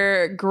at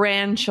your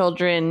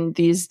grandchildren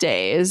these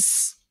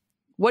days,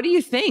 what do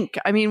you think?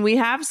 I mean, we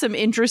have some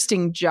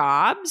interesting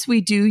jobs.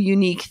 We do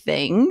unique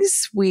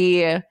things. We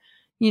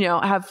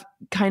have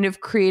kind of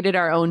created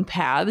our own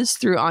paths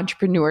through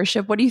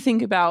entrepreneurship. What do you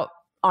think about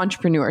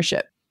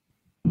entrepreneurship?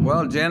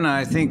 Well, Jenna,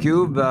 I think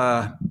you've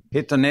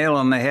hit the nail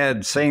on the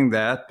head saying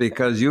that,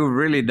 because you've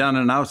really done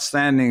an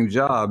outstanding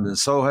job. And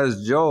so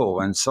has Joe,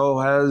 and so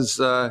has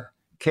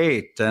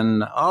Kate,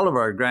 and all of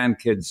our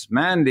grandkids,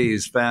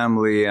 Mandy's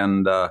family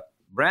and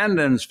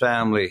Brandon's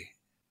family.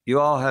 You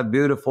all have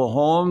beautiful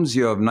homes.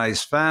 You have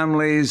nice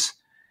families.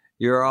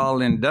 You're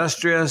all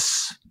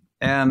industrious.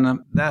 And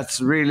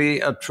that's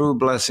really a true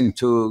blessing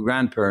to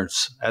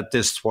grandparents at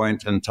this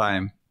point in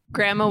time.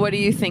 Grandma, what do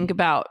you think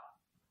about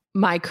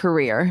my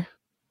career?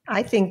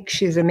 I think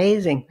she's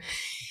amazing.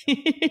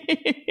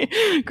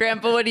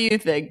 Grandpa, what do you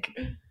think?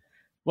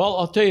 Well,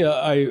 I'll tell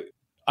you,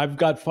 I've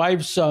got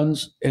 5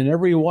 sons, and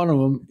every one of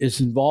them is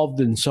involved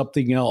in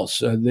something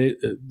else.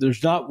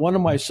 There's not one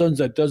of my sons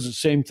that does the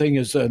same thing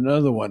as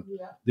another one.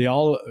 Yeah. They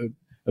all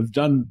have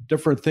done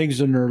different things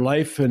in their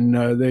life,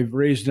 and they've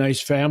raised nice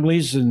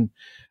families, and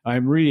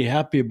I'm really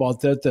happy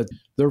about that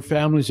their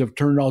families have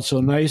turned out so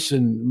nice,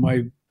 and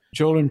my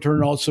children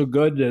turned out so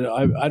good. And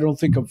I don't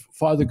think a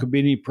father could be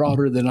any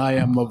prouder than I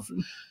am of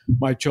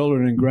my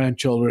children and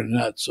grandchildren and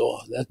that. So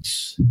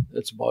that's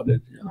about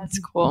it. Yeah. That's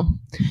cool.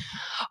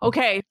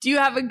 Okay. Do you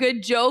have a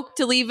good joke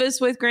to leave us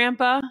with,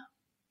 Grandpa?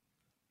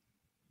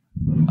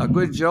 A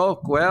good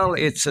joke? Well,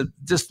 it's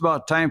just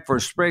about time for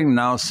spring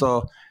now.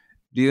 So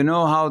do you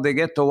know how they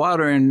get the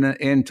water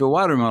into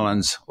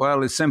watermelons?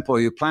 Well, it's simple.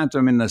 You plant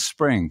them in the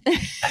spring.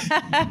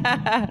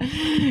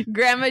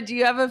 Grandma, do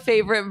you have a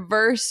favorite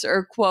verse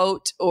or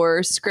quote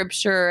or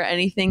scripture or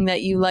anything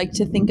that you like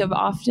to think of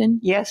often?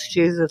 Yes,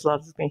 Jesus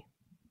loves me.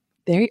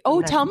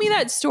 Tell me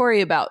that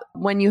story about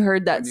when you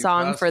heard that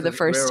song for the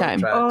first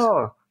time.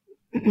 Oh,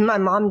 my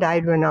mom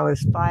died when I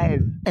was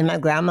 5, and my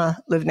grandma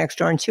lived next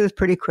door, and she was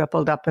pretty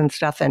crippled up and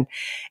stuff. And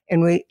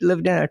we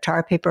lived in a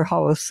tar paper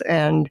house,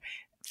 and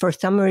for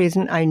some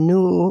reason, I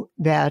knew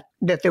that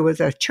there was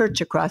a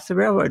church across the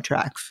railroad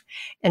tracks,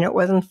 and it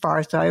wasn't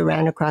far, so I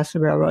ran across the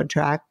railroad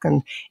track.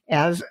 And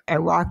as I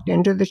walked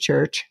into the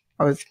church,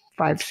 I was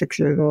 5, 6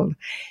 years old,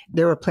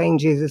 they were playing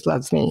Jesus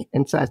Loves Me,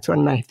 and so that's one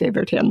of my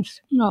favorite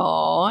hymns.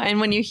 Oh, and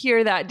when you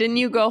hear that, didn't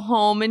you go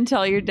home and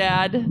tell your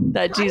dad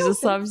that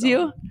Jesus loves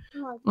you?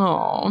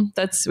 Oh,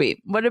 that's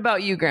sweet. What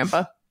about you,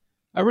 Grandpa?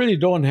 I really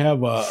don't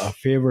have a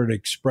favorite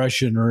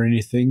expression or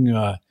anything.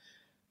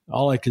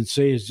 All I can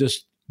say is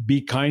just be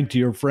kind to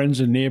your friends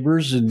and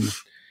neighbors.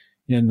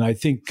 And I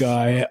think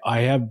I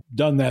have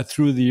done that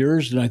through the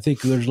years. And I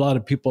think there's a lot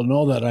of people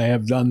know that I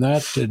have done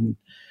that. And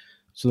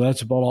so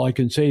that's about all I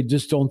can say.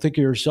 Just don't think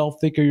of yourself.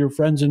 Think of your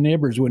friends and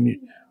neighbors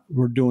when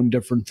we're doing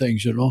different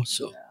things,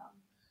 So,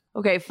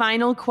 okay,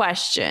 final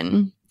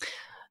question.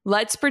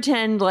 Let's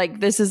pretend like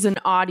this is an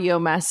audio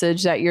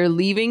message that you're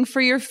leaving for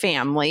your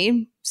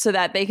family so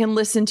that they can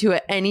listen to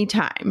it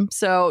anytime.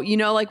 So,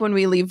 like when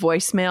we leave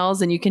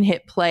voicemails and you can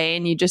hit play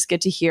and you just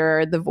get to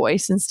hear the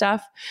voice and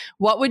stuff.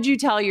 What would you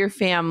tell your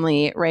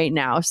family right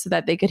now so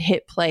that they could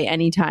hit play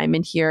anytime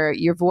and hear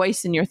your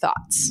voice and your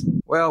thoughts?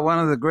 Well, one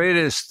of the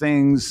greatest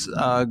things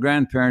a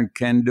grandparent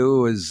can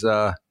do is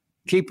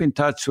keep in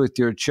touch with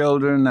your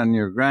children and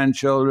your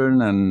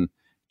grandchildren and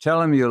tell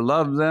them you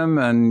love them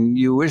and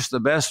you wish the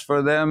best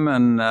for them,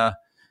 and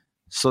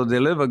so they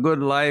live a good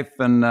life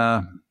and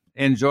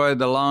enjoy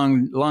the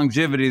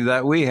longevity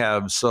that we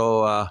have.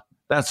 So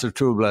that's a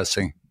true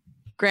blessing.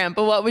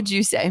 Grandpa, what would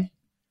you say?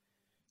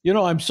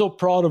 I'm so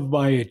proud of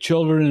my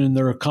children and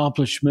their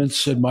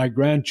accomplishments and my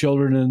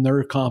grandchildren and their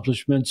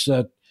accomplishments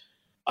that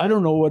I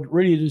don't know what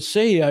really to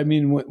say. I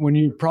mean, when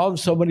you're proud of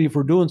somebody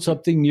for doing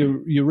something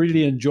you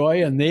really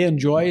enjoy and they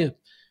enjoy it,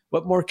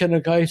 what more can a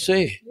guy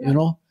say, I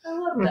love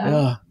that.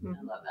 Yeah.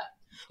 I love that.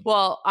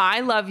 Well,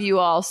 I love you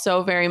all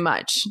so very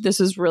much. This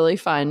was really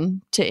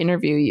fun to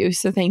interview you.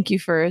 So thank you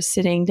for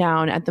sitting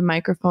down at the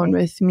microphone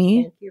with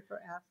me. Thank you for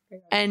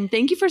asking. And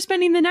thank you for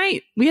spending the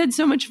night. We had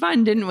so much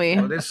fun, didn't we?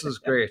 Oh, this was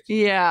great.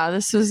 Yeah,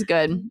 this was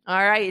good.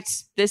 All right.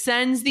 This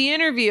ends the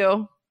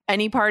interview.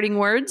 Any parting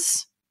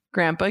words?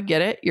 Grandpa,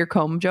 get it? Your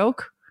comb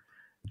joke?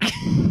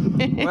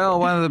 Well,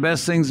 one of the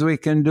best things we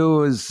can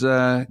do is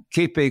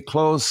keep a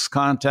close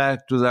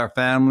contact with our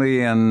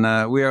family.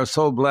 And we are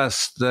so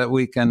blessed that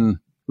we can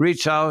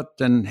reach out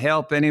and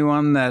help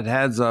anyone that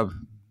has a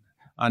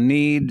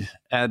need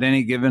at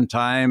any given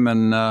time,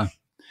 and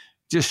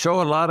just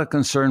show a lot of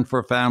concern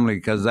for family,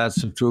 because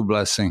that's a true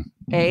blessing.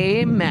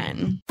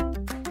 Amen.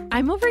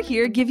 I'm over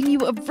here giving you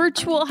a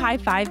virtual high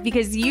five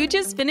because you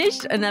just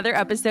finished another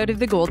episode of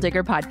the Goal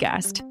Digger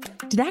Podcast.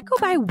 Did that go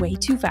by way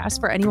too fast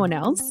for anyone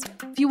else?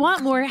 If you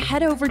want more,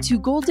 head over to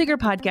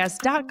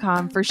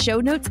goaldiggerpodcast.com for show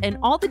notes and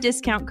all the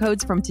discount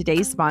codes from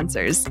today's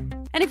sponsors.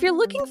 And if you're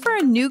looking for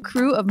a new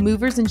crew of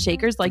movers and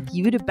shakers like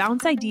you to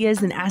bounce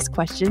ideas and ask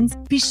questions,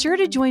 be sure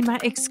to join my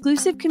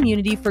exclusive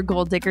community for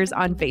Goal Diggers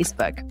on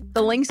Facebook.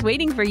 The link's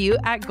waiting for you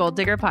at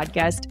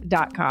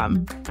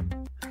goaldiggerpodcast.com.